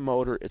going to be a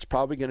motor. It's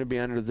probably going to be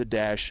under the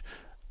dash.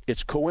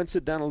 It's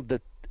coincidental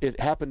that it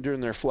happened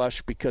during their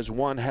flush because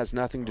one has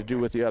nothing to do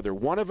with the other.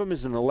 One of them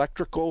is an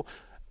electrical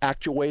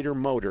actuator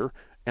motor,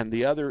 and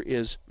the other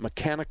is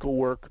mechanical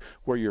work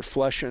where you're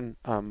flushing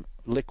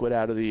liquid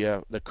out of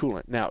the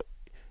coolant. Now,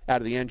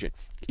 out of the engine.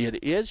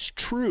 It is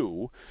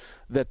true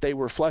that they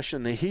were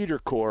flushing the heater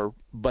core,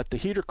 but the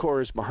heater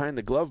core is behind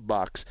the glove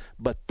box,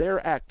 but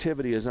their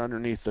activity is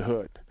underneath the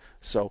hood.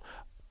 So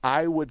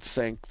I would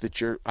think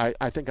that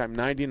I think I'm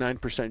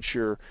 99%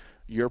 sure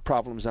your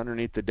problem's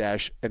underneath the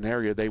dash, an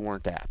area they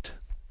weren't at.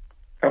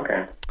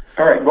 Okay.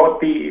 All right. Well,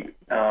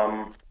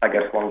 I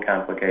guess one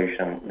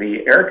complication,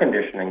 the air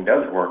conditioning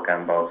does work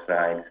on both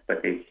sides,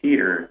 but the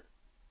heater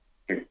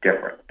is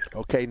different.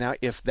 Okay, now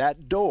if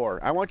that door,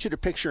 I want you to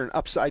picture an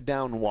upside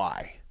down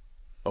Y.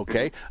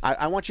 Okay?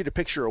 I want you to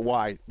picture a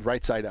Y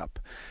right side up.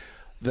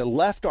 The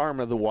left arm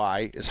of the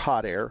Y is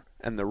hot air,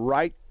 and the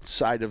right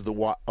side of the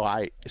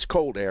Y is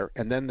cold air,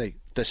 and then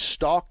the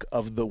stalk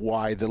of the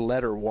Y, the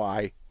letter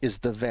Y, is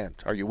the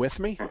vent. Are you with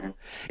me?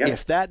 Yep.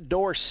 If that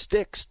door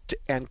sticks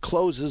and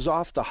closes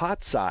off the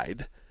hot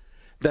side,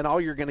 then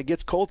all you're going to get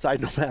is cold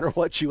side no matter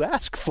what you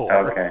ask for.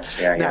 Okay,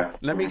 Now,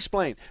 let me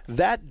explain.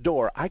 That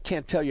door, I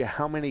can't tell you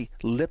how many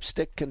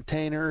lipstick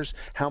containers,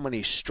 how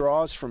many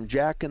straws from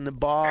Jack in the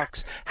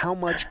Box, how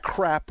much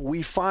crap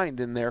we find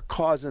in there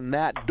causing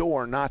that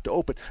door not to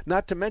open.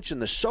 Not to mention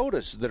the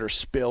sodas that are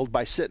spilled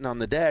by sitting on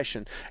the dash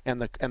and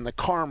the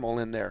caramel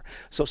in there.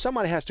 So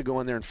somebody has to go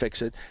in there and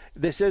fix it.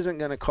 This isn't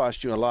going to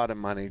cost you a lot of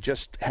money.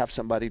 Just have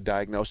somebody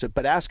diagnose it.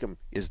 But ask them,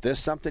 is this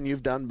something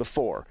you've done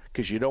before?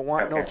 Because you don't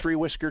want no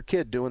three-whisker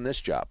kid doing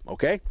this job,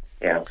 okay?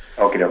 Yeah.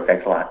 Okay,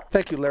 thanks a lot.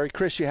 Thank you, Larry.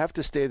 Chris, you have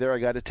to stay there. I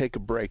got to take a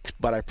break,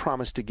 but I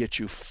promise to get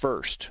you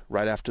first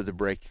right after the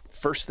break.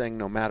 First thing,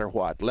 no matter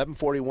what.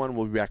 11:41,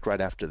 we'll be back right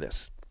after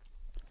this.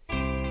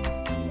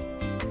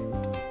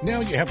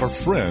 Now you have a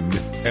friend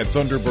at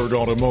Thunderbird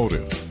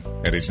Automotive,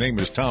 and his name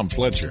is Tom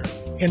Fletcher.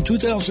 In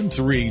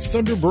 2003,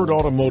 Thunderbird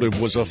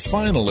Automotive was a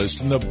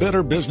finalist in the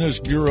Better Business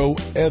Bureau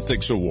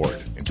Ethics Award.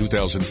 In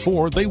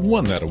 2004, they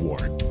won that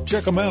award.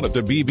 Check them out at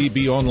the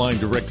BBB online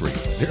directory.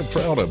 They're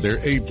proud of their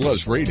A+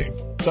 rating.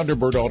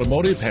 Thunderbird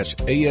Automotive has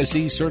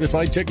ASE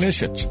certified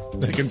technicians.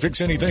 They can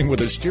fix anything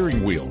with a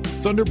steering wheel.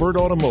 Thunderbird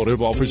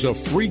Automotive offers a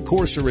free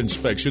Corsair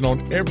inspection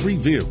on every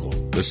vehicle,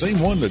 the same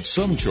one that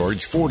some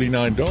charge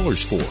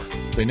 $49 for.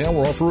 They now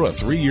offer a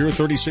 3-year,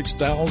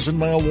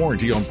 36,000-mile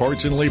warranty on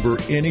parts and labor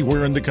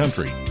anywhere in the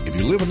country. If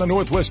you live in the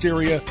Northwest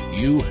area,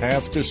 you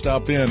have to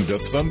stop in to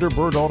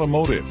Thunderbird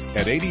Automotive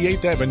at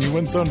 88th Avenue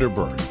in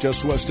Thunderbird,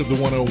 just west of the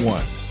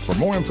 101. For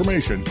more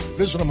information,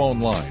 visit them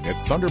online at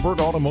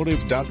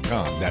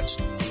ThunderbirdAutomotive.com. That's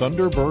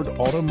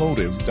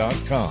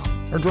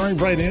ThunderbirdAutomotive.com. Or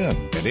drive right in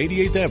at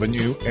 88th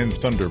Avenue in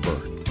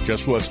Thunderbird,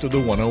 just west of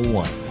the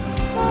 101.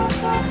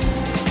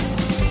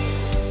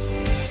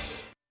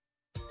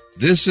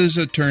 This is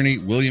attorney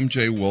William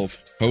J.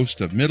 Wolf,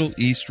 host of Middle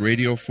East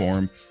Radio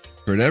Forum,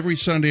 heard every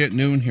Sunday at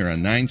noon here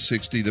on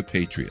 960 The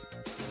Patriot.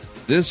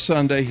 This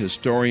Sunday,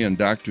 historian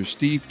Dr.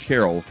 Steve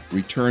Carroll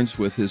returns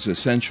with his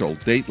essential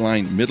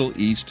Dateline Middle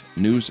East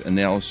news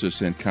analysis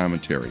and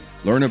commentary.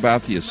 Learn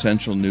about the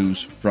essential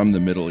news from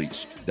the Middle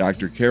East.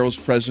 Dr. Carroll's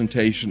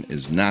presentation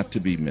is not to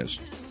be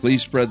missed.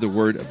 Please spread the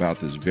word about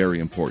this very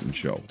important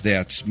show.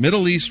 That's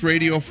Middle East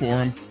Radio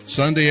Forum,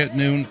 Sunday at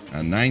noon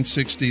on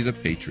 960 The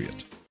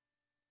Patriot.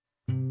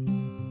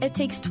 It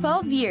takes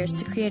 12 years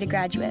to create a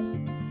graduate.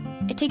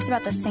 It takes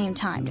about the same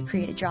time to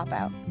create a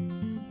dropout.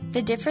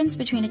 The difference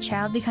between a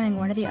child becoming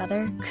one or the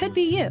other could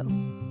be you.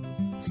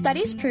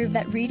 Studies prove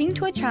that reading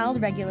to a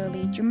child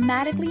regularly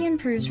dramatically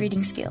improves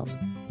reading skills.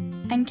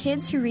 And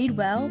kids who read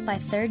well by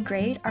 3rd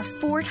grade are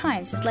 4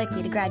 times as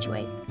likely to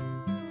graduate.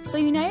 So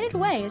United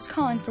Way is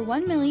calling for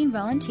 1 million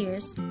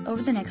volunteers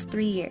over the next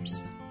 3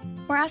 years.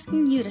 We're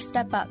asking you to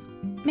step up,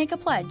 make a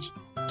pledge,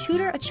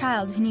 tutor a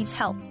child who needs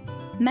help,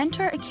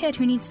 mentor a kid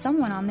who needs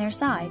someone on their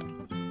side,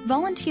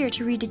 volunteer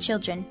to read to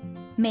children,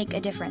 make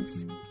a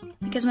difference.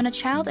 Because when a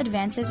child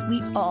advances,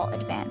 we all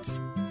advance.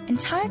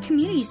 Entire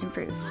communities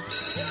improve.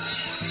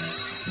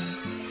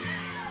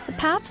 The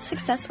path to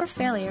success or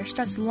failure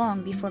starts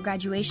long before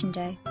graduation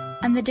day.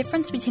 And the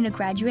difference between a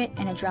graduate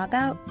and a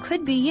dropout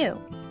could be you.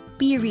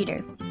 Be a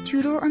reader,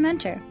 tutor or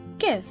mentor.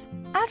 Give,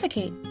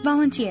 advocate,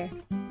 volunteer.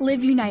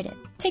 Live United.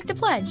 Take the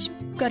pledge.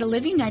 Go to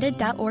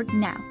liveunited.org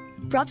now.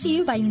 Brought to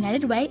you by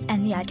United Way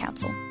and the Ad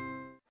Council.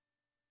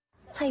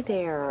 Hi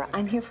there.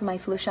 I'm here for my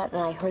flu shot,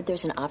 and I heard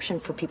there's an option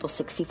for people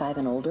 65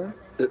 and older.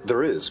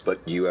 There is, but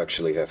you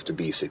actually have to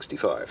be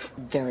 65.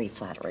 Very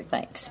flattering.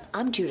 Thanks.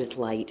 I'm Judith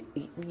Light.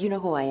 You know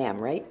who I am,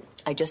 right?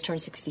 I just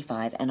turned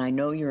 65, and I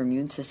know your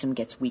immune system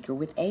gets weaker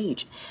with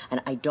age,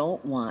 and I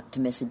don't want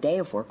to miss a day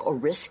of work or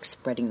risk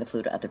spreading the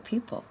flu to other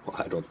people. Well,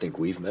 I don't think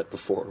we've met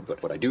before,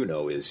 but what I do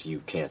know is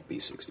you can't be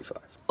 65.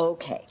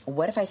 Okay.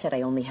 What if I said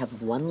I only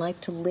have one life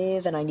to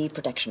live and I need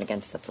protection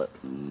against the flu?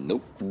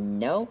 Nope.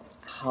 Nope.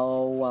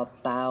 How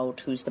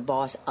about who's the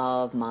boss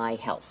of my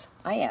health?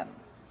 I am.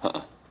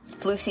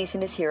 Flu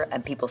season is here,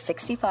 and people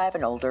 65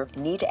 and older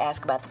need to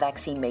ask about the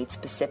vaccine made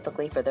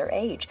specifically for their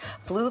age.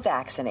 Flu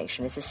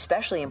vaccination is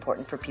especially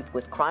important for people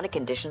with chronic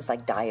conditions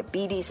like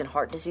diabetes and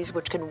heart disease,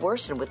 which can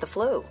worsen with the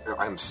flu.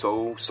 I'm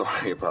so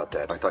sorry about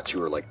that. I thought you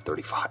were like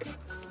 35.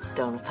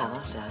 Don't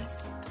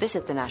apologize.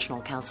 Visit the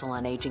National Council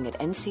on Aging at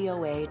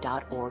ncoa.org/flu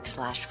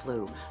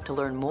to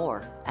learn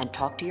more and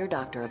talk to your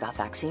doctor about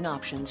vaccine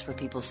options for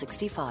people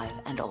 65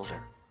 and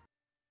older.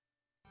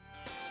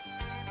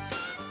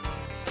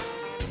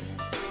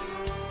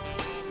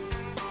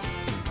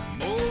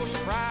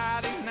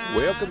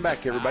 Welcome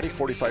back, everybody.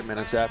 45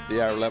 minutes after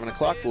the hour, 11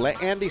 o'clock.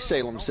 Andy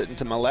Salem sitting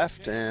to my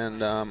left, and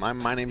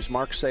my name's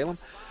Mark Salem.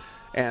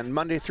 And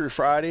Monday through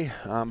Friday,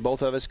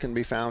 both of us can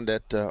be found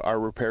at our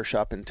repair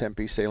shop in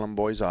Tempe, Salem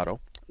Boys Auto.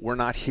 We're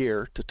not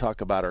here to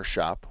talk about our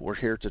shop. We're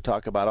here to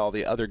talk about all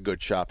the other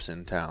good shops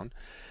in town.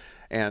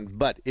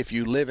 But if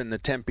you live in the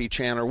Tempe,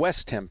 Chandler,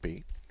 West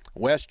Tempe,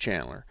 West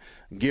Chandler,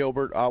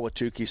 Gilbert,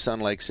 Ahwatukee, Sun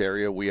Lakes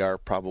area, we are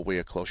probably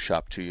a close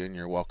shop to you, and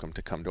you're welcome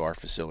to come to our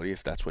facility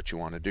if that's what you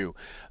want to do.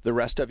 The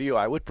rest of you,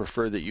 I would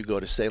prefer that you go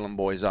to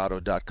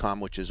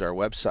SalemBoysAuto.com, which is our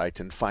website,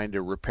 and find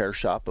a repair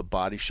shop, a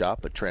body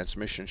shop, a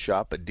transmission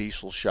shop, a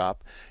diesel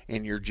shop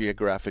in your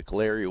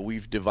geographical area.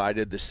 We've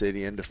divided the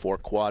city into 4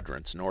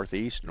 quadrants: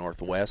 northeast,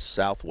 northwest,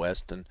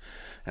 southwest, and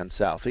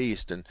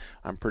southeast, and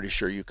I'm pretty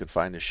sure you can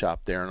find a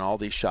shop there, and all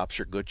these shops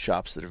are good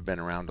shops that have been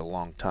around a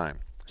long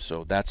time.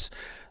 So that's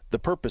the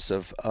purpose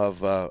of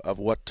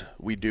what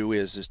we do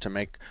is to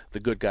make the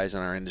good guys in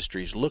our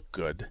industries look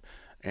good,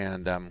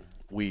 and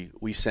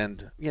we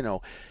send,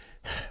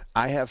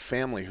 I have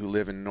family who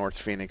live in North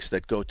Phoenix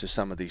that go to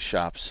some of these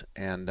shops,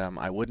 and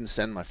I wouldn't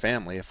send my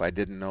family if I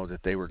didn't know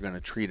that they were going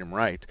to treat them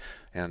right,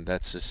 and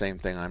that's the same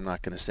thing. I'm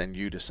not going to send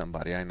you to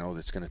somebody I know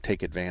that's going to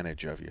take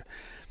advantage of you.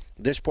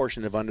 This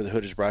portion of Under the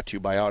Hood is brought to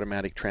you by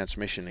Automatic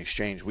Transmission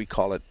Exchange. We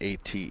call it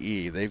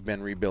ATE. They've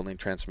been rebuilding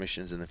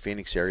transmissions in the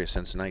Phoenix area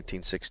since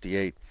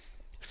 1968.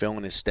 Phil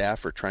and his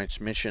staff are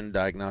transmission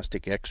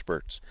diagnostic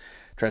experts.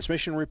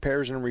 Transmission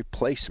repairs and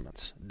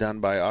replacements done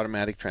by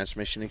Automatic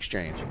Transmission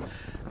Exchange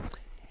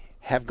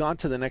have gone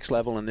to the next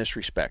level in this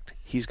respect.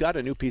 He's got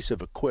a new piece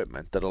of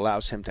equipment that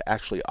allows him to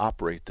actually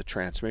operate the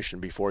transmission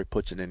before he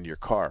puts it into your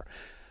car.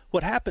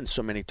 What happens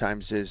so many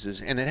times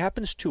is, and it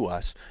happens to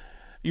us,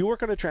 you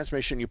work on a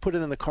transmission, you put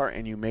it in the car,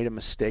 and you made a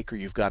mistake or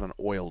you've got an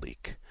oil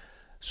leak.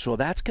 So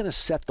that's going to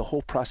set the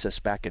whole process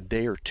back a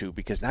day or two,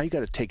 because now you've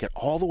got to take it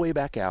all the way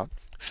back out,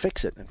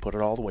 fix it, and put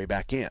it all the way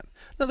back in.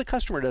 Now, the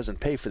customer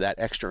doesn't pay for that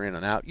extra in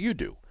and out. You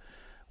do.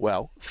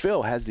 Well,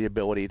 Phil has the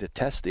ability to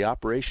test the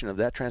operation of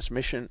that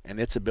transmission and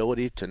its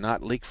ability to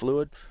not leak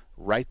fluid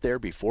right there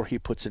before he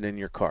puts it in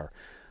your car.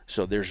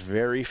 So there's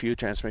very few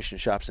transmission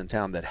shops in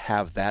town that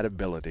have that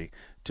ability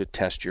to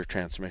test your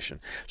transmission.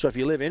 So if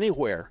you live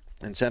anywhere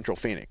in Central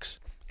Phoenix,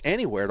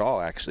 anywhere at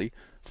all actually,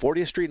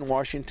 40th Street in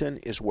Washington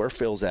is where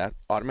Phil's at.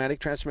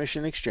 Automatic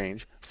Transmission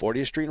Exchange,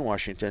 40th Street in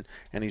Washington,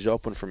 and he's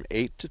open from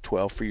 8 to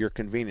 12 for your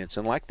convenience.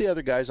 And like the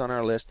other guys on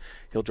our list,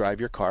 he'll drive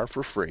your car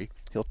for free,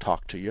 he'll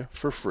talk to you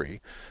for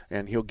free,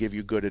 and he'll give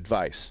you good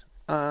advice.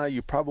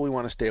 you probably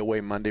want to stay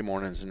away Monday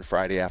mornings and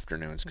Friday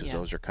afternoons because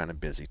those are kind of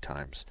busy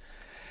times.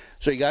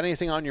 So you got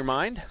anything on your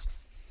mind?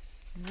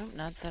 Nope,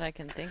 not that I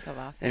can think of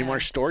offhand. Any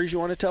more stories you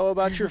want to tell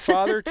about your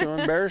father to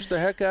embarrass the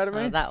heck out of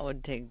me? Oh, that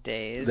would take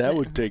days. That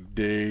would take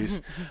days.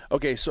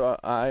 Okay, so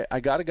I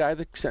got a guy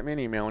that sent me an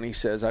email, and he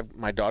says,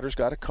 my daughter's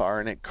got a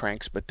car, and it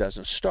cranks but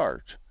doesn't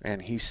start.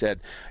 And he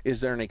said, is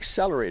there an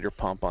accelerator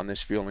pump on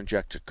this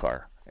fuel-injected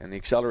car? And the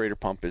accelerator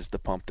pump is the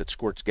pump that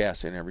squirts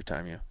gas in every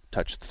time you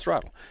touch the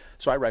throttle.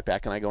 So I write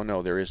back, and I go,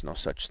 no, there is no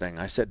such thing.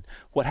 I said,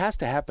 what has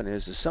to happen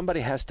is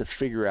somebody has to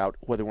figure out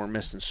whether we're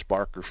missing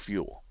spark or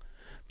fuel.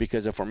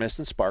 Because if we're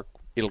missing spark,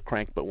 it'll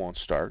crank but won't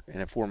start.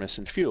 And if we're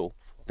missing fuel,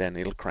 then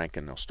it'll crank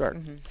and they'll start.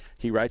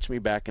 He writes me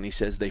back and he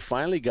says they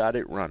finally got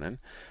it running.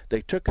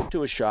 They took it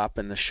to a shop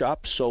and the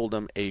shop sold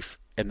them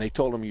and they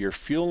told him your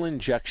fuel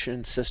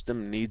injection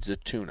system needs a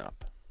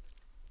tune-up.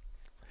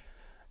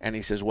 And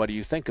he says, what do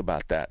you think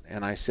about that?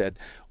 And I said,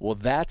 well,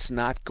 that's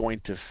not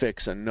going to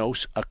fix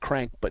a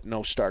crank but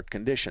no start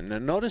condition. Now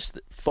notice,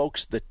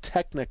 folks, the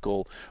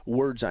technical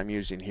words I'm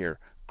using here.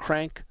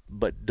 Crank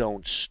but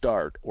don't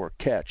start or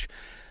catch.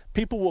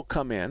 People will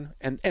come in,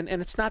 and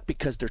it's not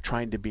because they're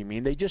trying to be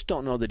mean. They just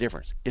don't know the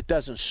difference. It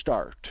doesn't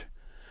start.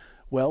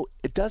 Well,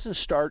 it doesn't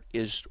start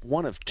is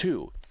one of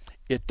two.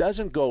 It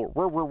doesn't go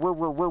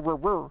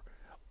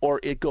or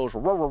it goes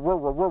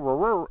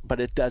but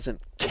it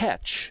doesn't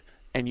catch.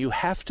 And you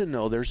have to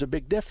know there's a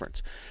big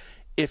difference.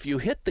 If you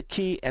hit the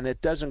key and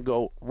it doesn't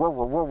go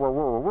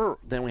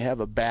then we have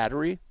a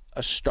battery,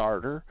 a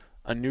starter,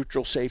 a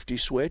neutral safety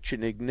switch,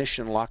 an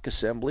ignition lock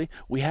assembly.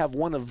 We have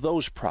one of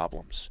those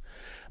problems.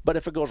 But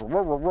if it goes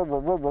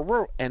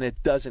and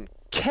it doesn't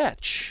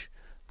catch,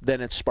 then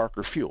it's spark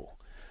or fuel.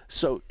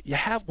 So you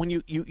have when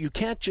you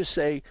can't just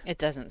say it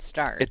doesn't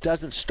start. It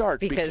doesn't start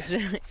because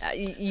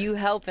you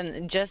help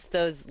in just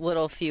those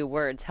little few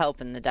words help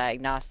in the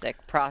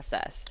diagnostic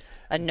process.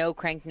 A no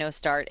crank, no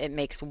start, it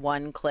makes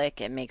one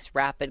click, it makes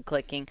rapid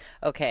clicking.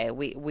 Okay,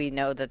 we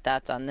know that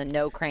that's on the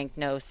no crank,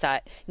 no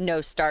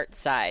start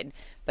side.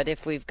 But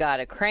if we've got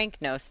a crank,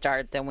 no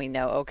start, then we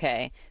know,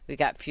 okay, we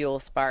got fuel,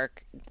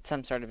 spark,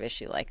 some sort of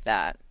issue like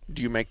that.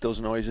 Do you make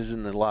those noises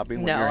in the lobby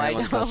when you're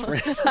handling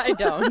customers? I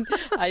don't.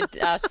 I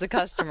ask the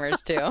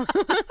customers to.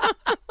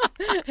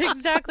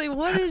 Exactly,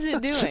 what is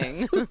it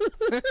doing?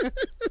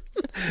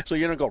 So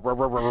you're going to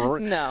go,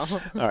 no.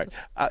 All right.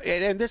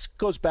 And this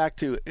goes back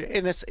to,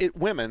 and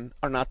women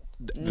are not,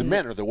 the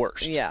men are the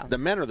worst. Yeah. The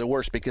men are the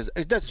worst because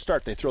it doesn't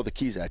start, they throw the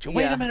keys at you.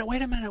 Wait a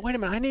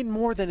minute, I need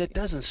more than it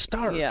doesn't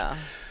start. Yeah.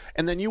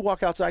 And then you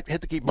walk outside,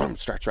 hit the key, boom,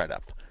 starts right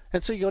up.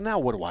 And so you go, now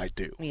what do I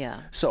do? Yeah.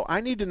 So I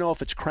need to know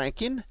if it's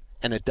cranking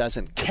and it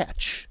doesn't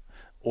catch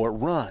or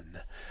run.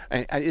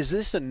 Is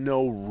this a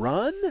no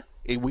run?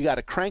 We got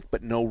a crank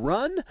but no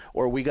run,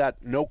 or we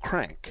got no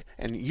crank?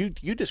 And you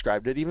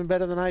described it even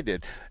better than I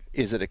did.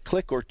 Is it a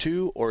click or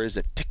two, or is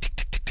it tick, tick,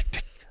 tick, tick, tick,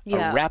 tick?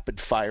 Yeah. A rapid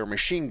fire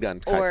machine gun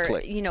type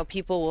click? Or,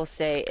 people will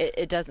say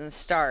it doesn't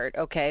start.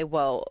 Okay,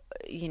 well,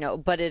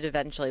 but it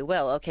eventually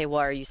will. Okay, well,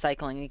 are you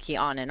cycling the key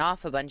on and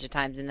off a bunch of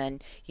times, and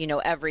then,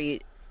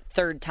 every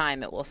third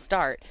time it will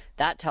start?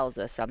 That tells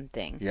us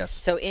something. Yes.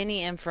 So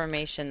any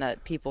information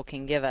that people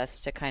can give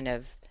us to kind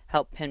of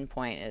help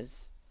pinpoint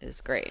is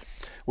great.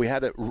 We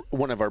had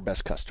one of our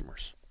best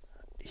customers.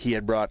 He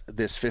had brought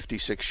this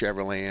 56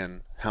 Chevrolet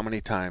in how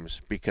many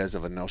times because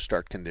of a no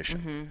start condition.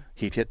 Mm-hmm.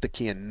 He'd hit the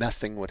key and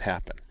nothing would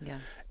happen. Yeah.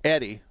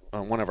 Eddie,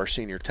 one of our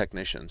senior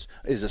technicians,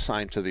 is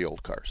assigned to the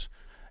old cars.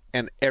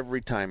 And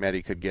every time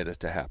Eddie could get it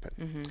to happen.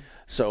 Mm-hmm.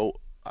 So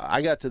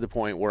I got to the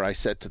point where I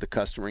said to the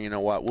customer, you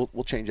know what,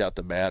 we'll change out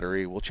the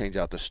battery, we'll change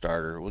out the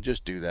starter, we'll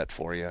just do that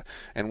for you,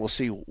 and we'll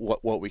see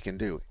what we can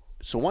do.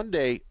 So one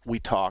day we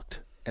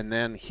talked, and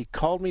then he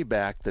called me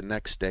back the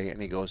next day,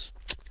 and he goes,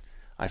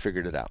 I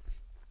figured it out.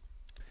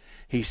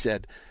 He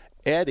said,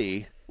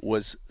 Eddie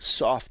was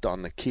soft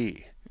on the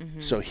key,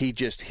 so he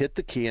just hit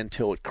the key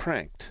until it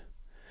cranked.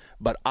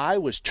 But I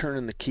was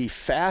turning the key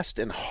fast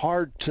and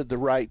hard to the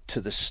right to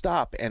the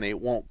stop, and it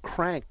won't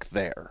crank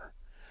there.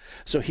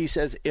 So he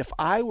says, if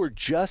I were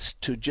just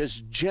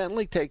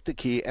gently take the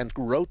key and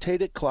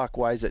rotate it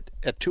clockwise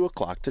at 2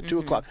 o'clock to 2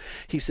 o'clock,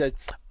 he said,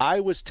 I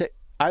was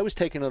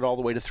taking it all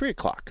the way to 3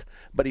 o'clock.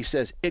 But he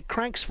says, it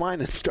cranks fine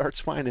and starts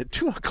fine at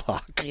 2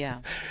 o'clock. Yeah.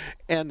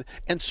 And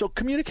so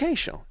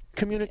communication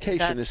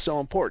is so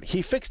important.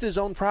 He fixed his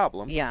own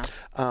problem. Yeah.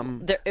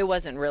 It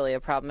wasn't really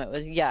a problem. It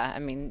was,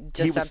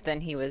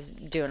 something he was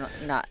doing,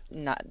 not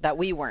that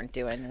we weren't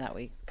doing, and that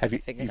we kind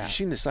of figured out. Have you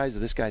seen the size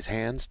of this guy's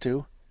hands,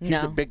 too?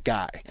 He's a big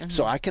guy.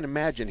 So I can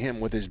imagine him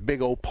with his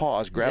big old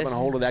paws grabbing a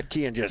hold of that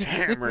key and just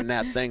hammering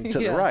that thing to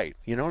the right.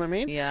 You know what I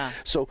mean? Yeah.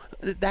 So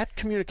that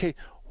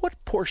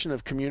what portion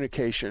of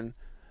communication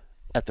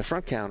at the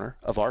front counter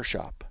of our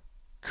shop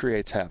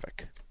creates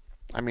havoc?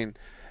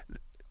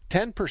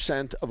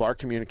 10% of our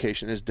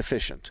communication is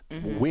deficient.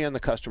 We and the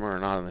customer are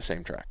not on the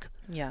same track.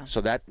 Yeah.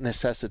 So that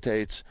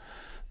necessitates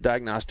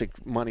diagnostic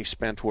money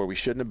spent where we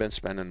shouldn't have been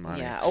spending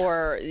money. Yeah,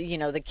 or,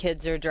 the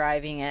kids are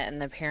driving it and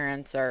the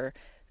parents are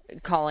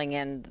calling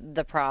in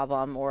the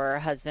problem, or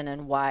husband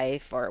and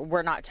wife, or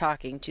we're not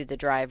talking to the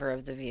driver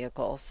of the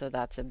vehicle. So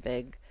that's a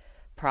big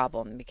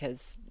problem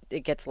because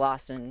it gets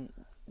lost in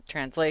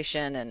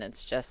translation and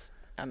it's just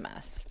a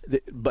mess.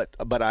 But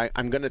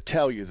I'm going to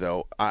tell you,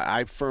 though,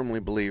 I firmly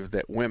believe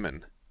that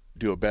women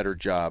do a better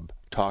job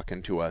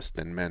talking to us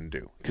than men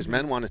do, because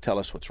men want to tell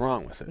us what's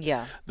wrong with it.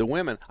 Yeah. The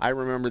women, I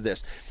remember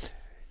this.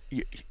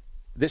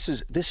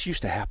 This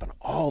used to happen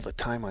all the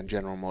time on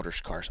General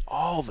Motors cars,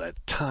 all the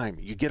time.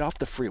 You get off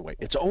the freeway.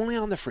 It's only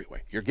on the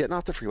freeway. You're getting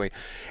off the freeway,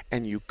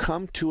 and you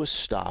come to a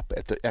stop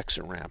at the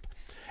exit ramp,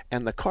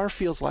 and the car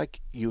feels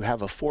like you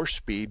have a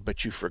 4-speed,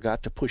 but you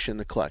forgot to push in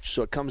the clutch.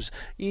 So it comes,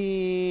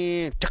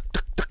 and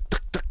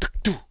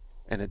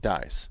it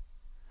dies.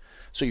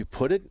 So you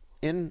put it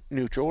in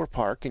neutral or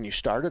park, and you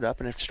start it up,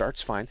 and it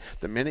starts fine.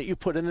 The minute you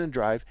put it in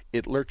drive,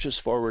 it lurches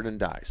forward and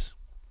dies.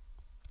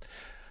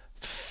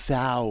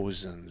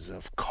 Thousands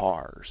of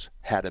cars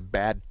had a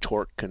bad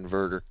torque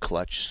converter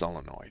clutch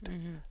solenoid.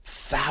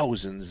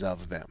 Thousands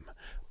of them.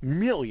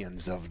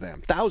 Millions of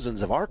them.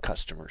 Thousands of our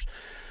customers.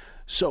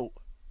 So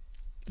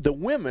the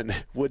women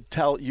would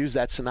use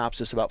that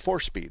synopsis about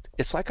 4-speed.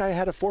 It's like I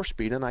had a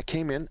 4-speed and I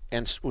came in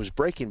and was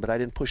braking, but I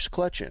didn't push the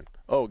clutch in.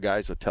 Oh,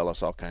 guys will tell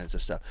us all kinds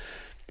of stuff.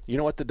 You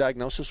know what the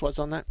diagnosis was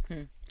on that?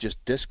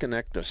 Just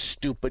disconnect a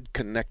stupid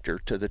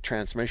connector to the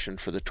transmission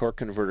for the torque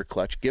converter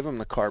clutch, give them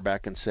the car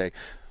back and say,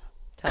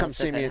 come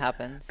see me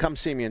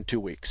in 2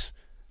 weeks.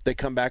 They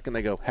come back and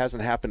they go,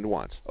 hasn't happened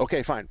once.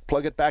 Okay, fine.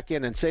 Plug it back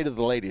in and say to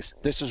the ladies,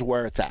 this is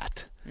where it's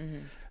at.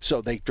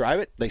 So they drive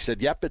it. They said,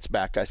 yep, it's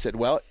back. I said,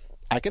 well,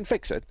 I can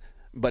fix it,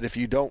 but if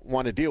you don't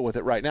want to deal with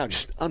it right now,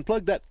 just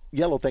unplug that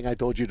yellow thing I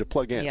told you to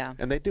plug in. Yeah.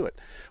 And they do it.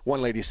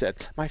 One lady said,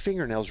 my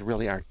fingernails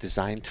really aren't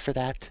designed for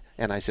that.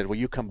 And I said, well,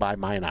 you come by,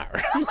 mine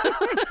are.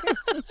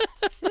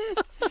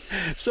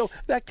 So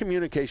that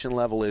communication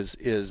level is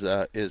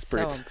pretty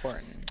so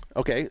important.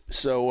 Okay,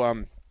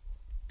 so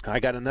I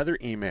got another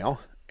email,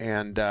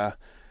 and a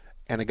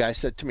guy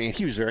said to me,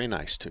 he was very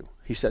nice too.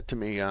 He said to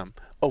me,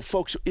 oh,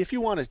 folks, if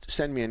you want to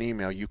send me an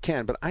email, you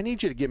can, but I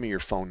need you to give me your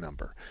phone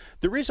number.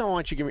 The reason I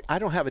want you to give me, I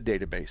don't have a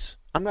database.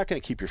 I'm not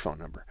going to keep your phone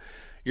number.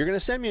 You're going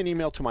to send me an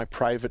email to my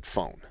private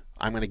phone.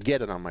 I'm going to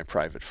get it on my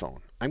private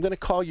phone. I'm going to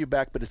call you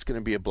back, but it's going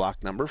to be a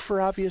block number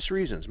for obvious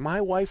reasons. My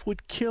wife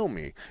would kill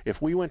me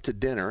if we went to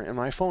dinner and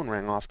my phone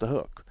rang off the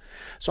hook.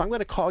 So I'm going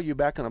to call you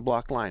back on a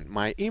block line.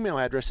 My email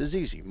address is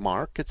easy,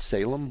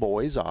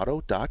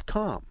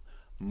 mark@salemboysauto.com.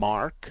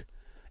 Mark,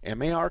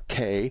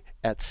 M-A-R-K,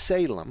 at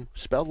Salem,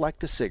 spelled like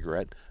the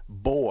cigarette,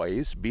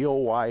 boys,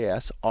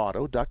 B-O-Y-S,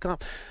 auto.com.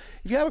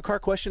 If you have a car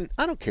question,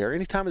 I don't care,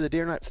 any time of the day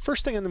or night.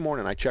 First thing in the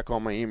morning, I check all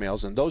my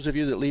emails, and those of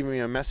you that leave me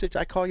a message,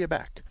 I call you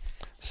back.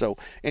 So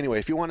anyway,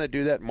 if you want to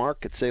do that,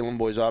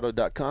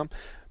 mark@salemboysauto.com.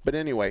 But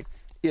anyway,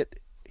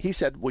 he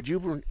said, would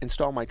you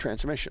install my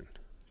transmission?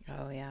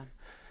 Oh, yeah.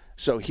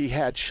 So he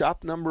had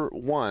shop number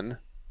 1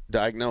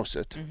 diagnose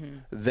it.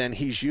 Then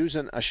he's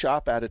using a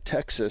shop out of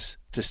Texas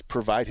to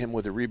provide him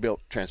with a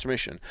rebuilt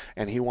transmission,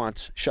 and he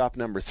wants shop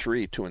number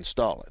 3 to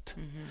install it.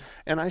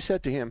 And I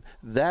said to him,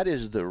 that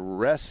is the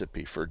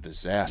recipe for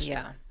disaster.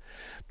 Yeah.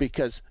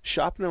 Because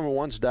shop number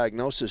 1's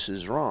diagnosis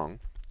is wrong.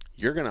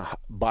 You're going to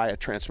buy a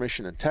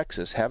transmission in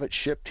Texas, have it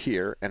shipped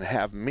here, and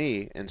have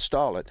me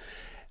install it.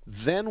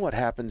 Then what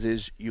happens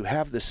is you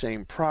have the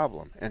same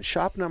problem. And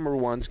shop number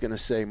 1's going to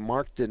say,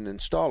 Mark didn't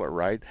install it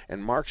right,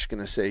 and Mark's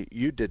going to say,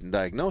 you didn't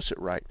diagnose it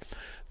right.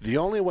 The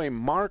only way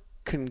Mark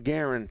can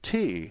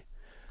guarantee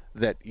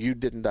that you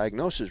didn't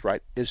diagnose it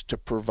right is to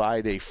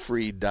provide a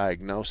free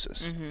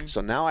diagnosis.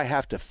 So now I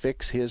have to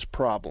fix his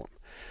problem.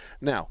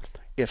 Now,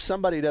 if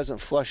somebody doesn't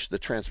flush the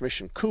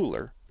transmission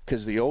cooler,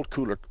 because the old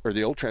cooler or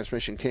the old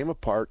transmission came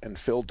apart and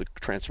filled the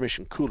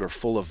transmission cooler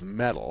full of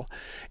metal.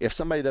 If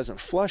somebody doesn't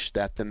flush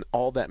that, then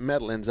all that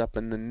metal ends up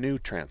in the new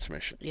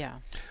transmission. Yeah.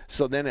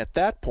 So then at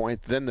that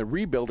point, then the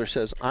rebuilder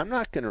says, I'm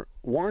not going to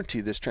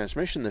warranty this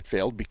transmission that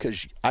failed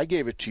because I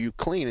gave it to you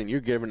clean and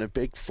you're giving it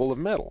big full of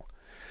metal.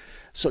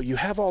 So you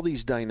have all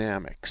these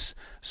dynamics.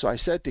 So I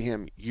said to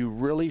him, you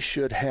really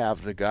should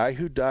have the guy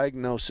who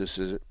diagnoses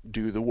it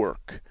do the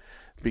work.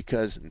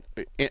 Because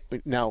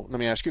now, let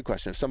me ask you a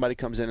question. If somebody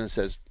comes in and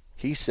says,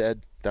 he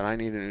said that I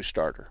need a new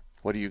starter,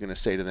 what are you going to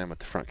say to them at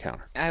the front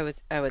counter? I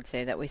would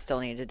say that we still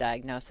need to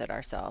diagnose it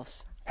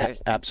ourselves.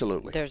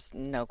 Absolutely. There's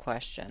no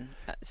question.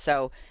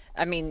 So,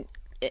 I mean,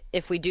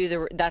 if we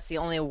do that's the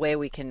only way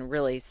we can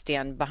really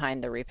stand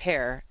behind the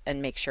repair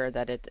and make sure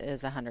that it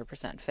is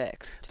 100%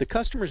 fixed. The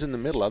customer's in the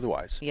middle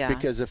otherwise. Yeah.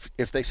 Because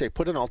if they say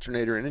put an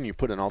alternator in and you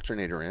put an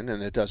alternator in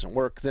and it doesn't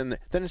work, then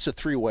it's a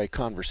three-way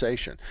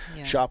conversation.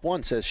 Yeah. Shop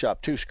 1 says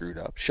shop 2 screwed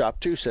up. Shop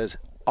 2 says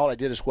all I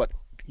did is what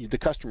the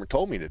customer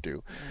told me to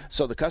do.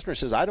 So the customer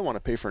says, I don't want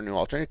to pay for a new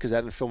alternator because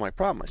that didn't fill my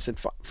problem. I said,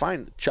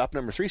 fine. Shop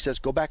number 3 says,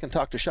 go back and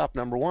talk to shop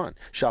number 1.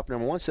 Shop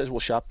number 1 says, well,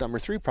 shop number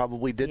 3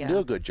 probably didn't do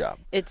a good job.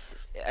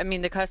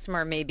 The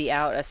customer may be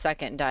out a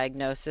second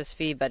diagnosis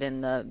fee, but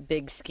in the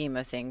big scheme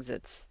of things,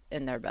 it's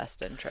in their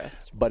best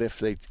interest. But if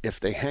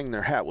they hang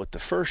their hat with the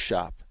first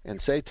shop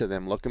and say to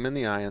them, look them in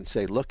the eye and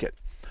say, look it,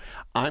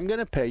 I'm going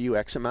to pay you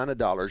X amount of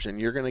dollars, and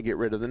you're going to get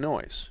rid of the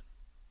noise,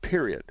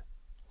 period.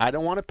 I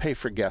don't want to pay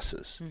for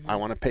guesses. I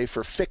want to pay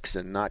for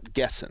fixing, not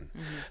guessing.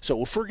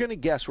 So if we're going to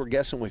guess, we're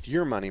guessing with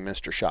your money,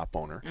 Mr. Shop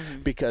Owner,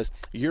 because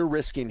you're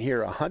risking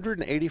here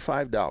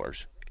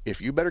 $185.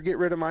 If you better get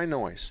rid of my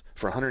noise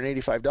for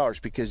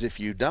 $185, because if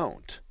you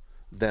don't,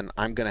 then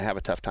I'm going to have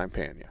a tough time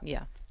paying you.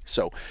 Yeah.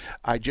 So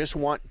I just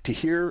want to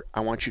hear, I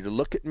want you to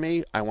look at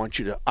me, I want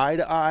you to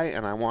eye,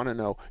 and I want to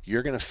know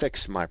you're going to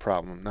fix my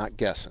problem, not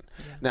guessing.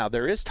 Yeah. Now,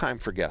 there is time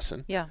for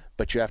guessing,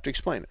 but you have to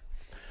explain it.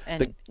 And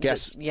the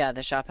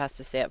shop has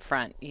to say up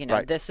front,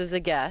 this is a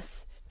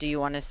guess. Do you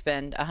want to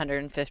spend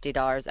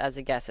 $150 as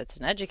a guess? It's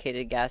an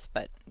educated guess,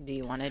 but do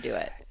you want to do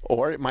it?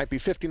 Or it might be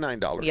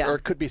 $59, or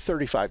it could be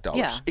 $35.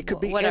 Yeah, it could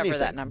be whatever anything.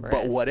 that number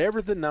but is.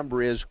 whatever the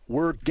number is,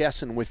 we're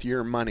guessing with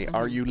your money.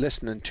 Are you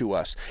listening to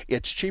us?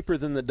 It's cheaper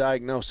than the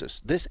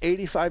diagnosis. This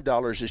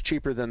 $85 is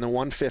cheaper than the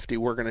 $150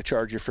 we're going to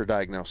charge you for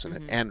diagnosing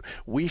it. And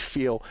we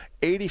feel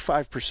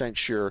 85%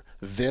 sure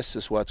this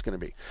is what's going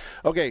to be.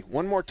 Okay,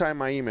 one more time,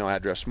 my email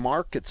address,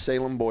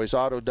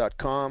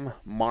 mark@salemboysauto.com,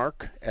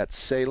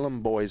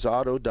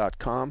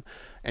 mark@salemboysauto.com,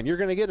 and you're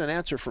going to get an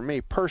answer from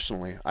me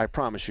personally. I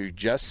promise you.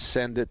 Just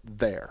send it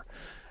there.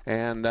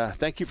 And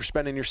thank you for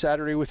spending your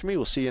Saturday with me.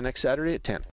 We'll see you next Saturday at 10.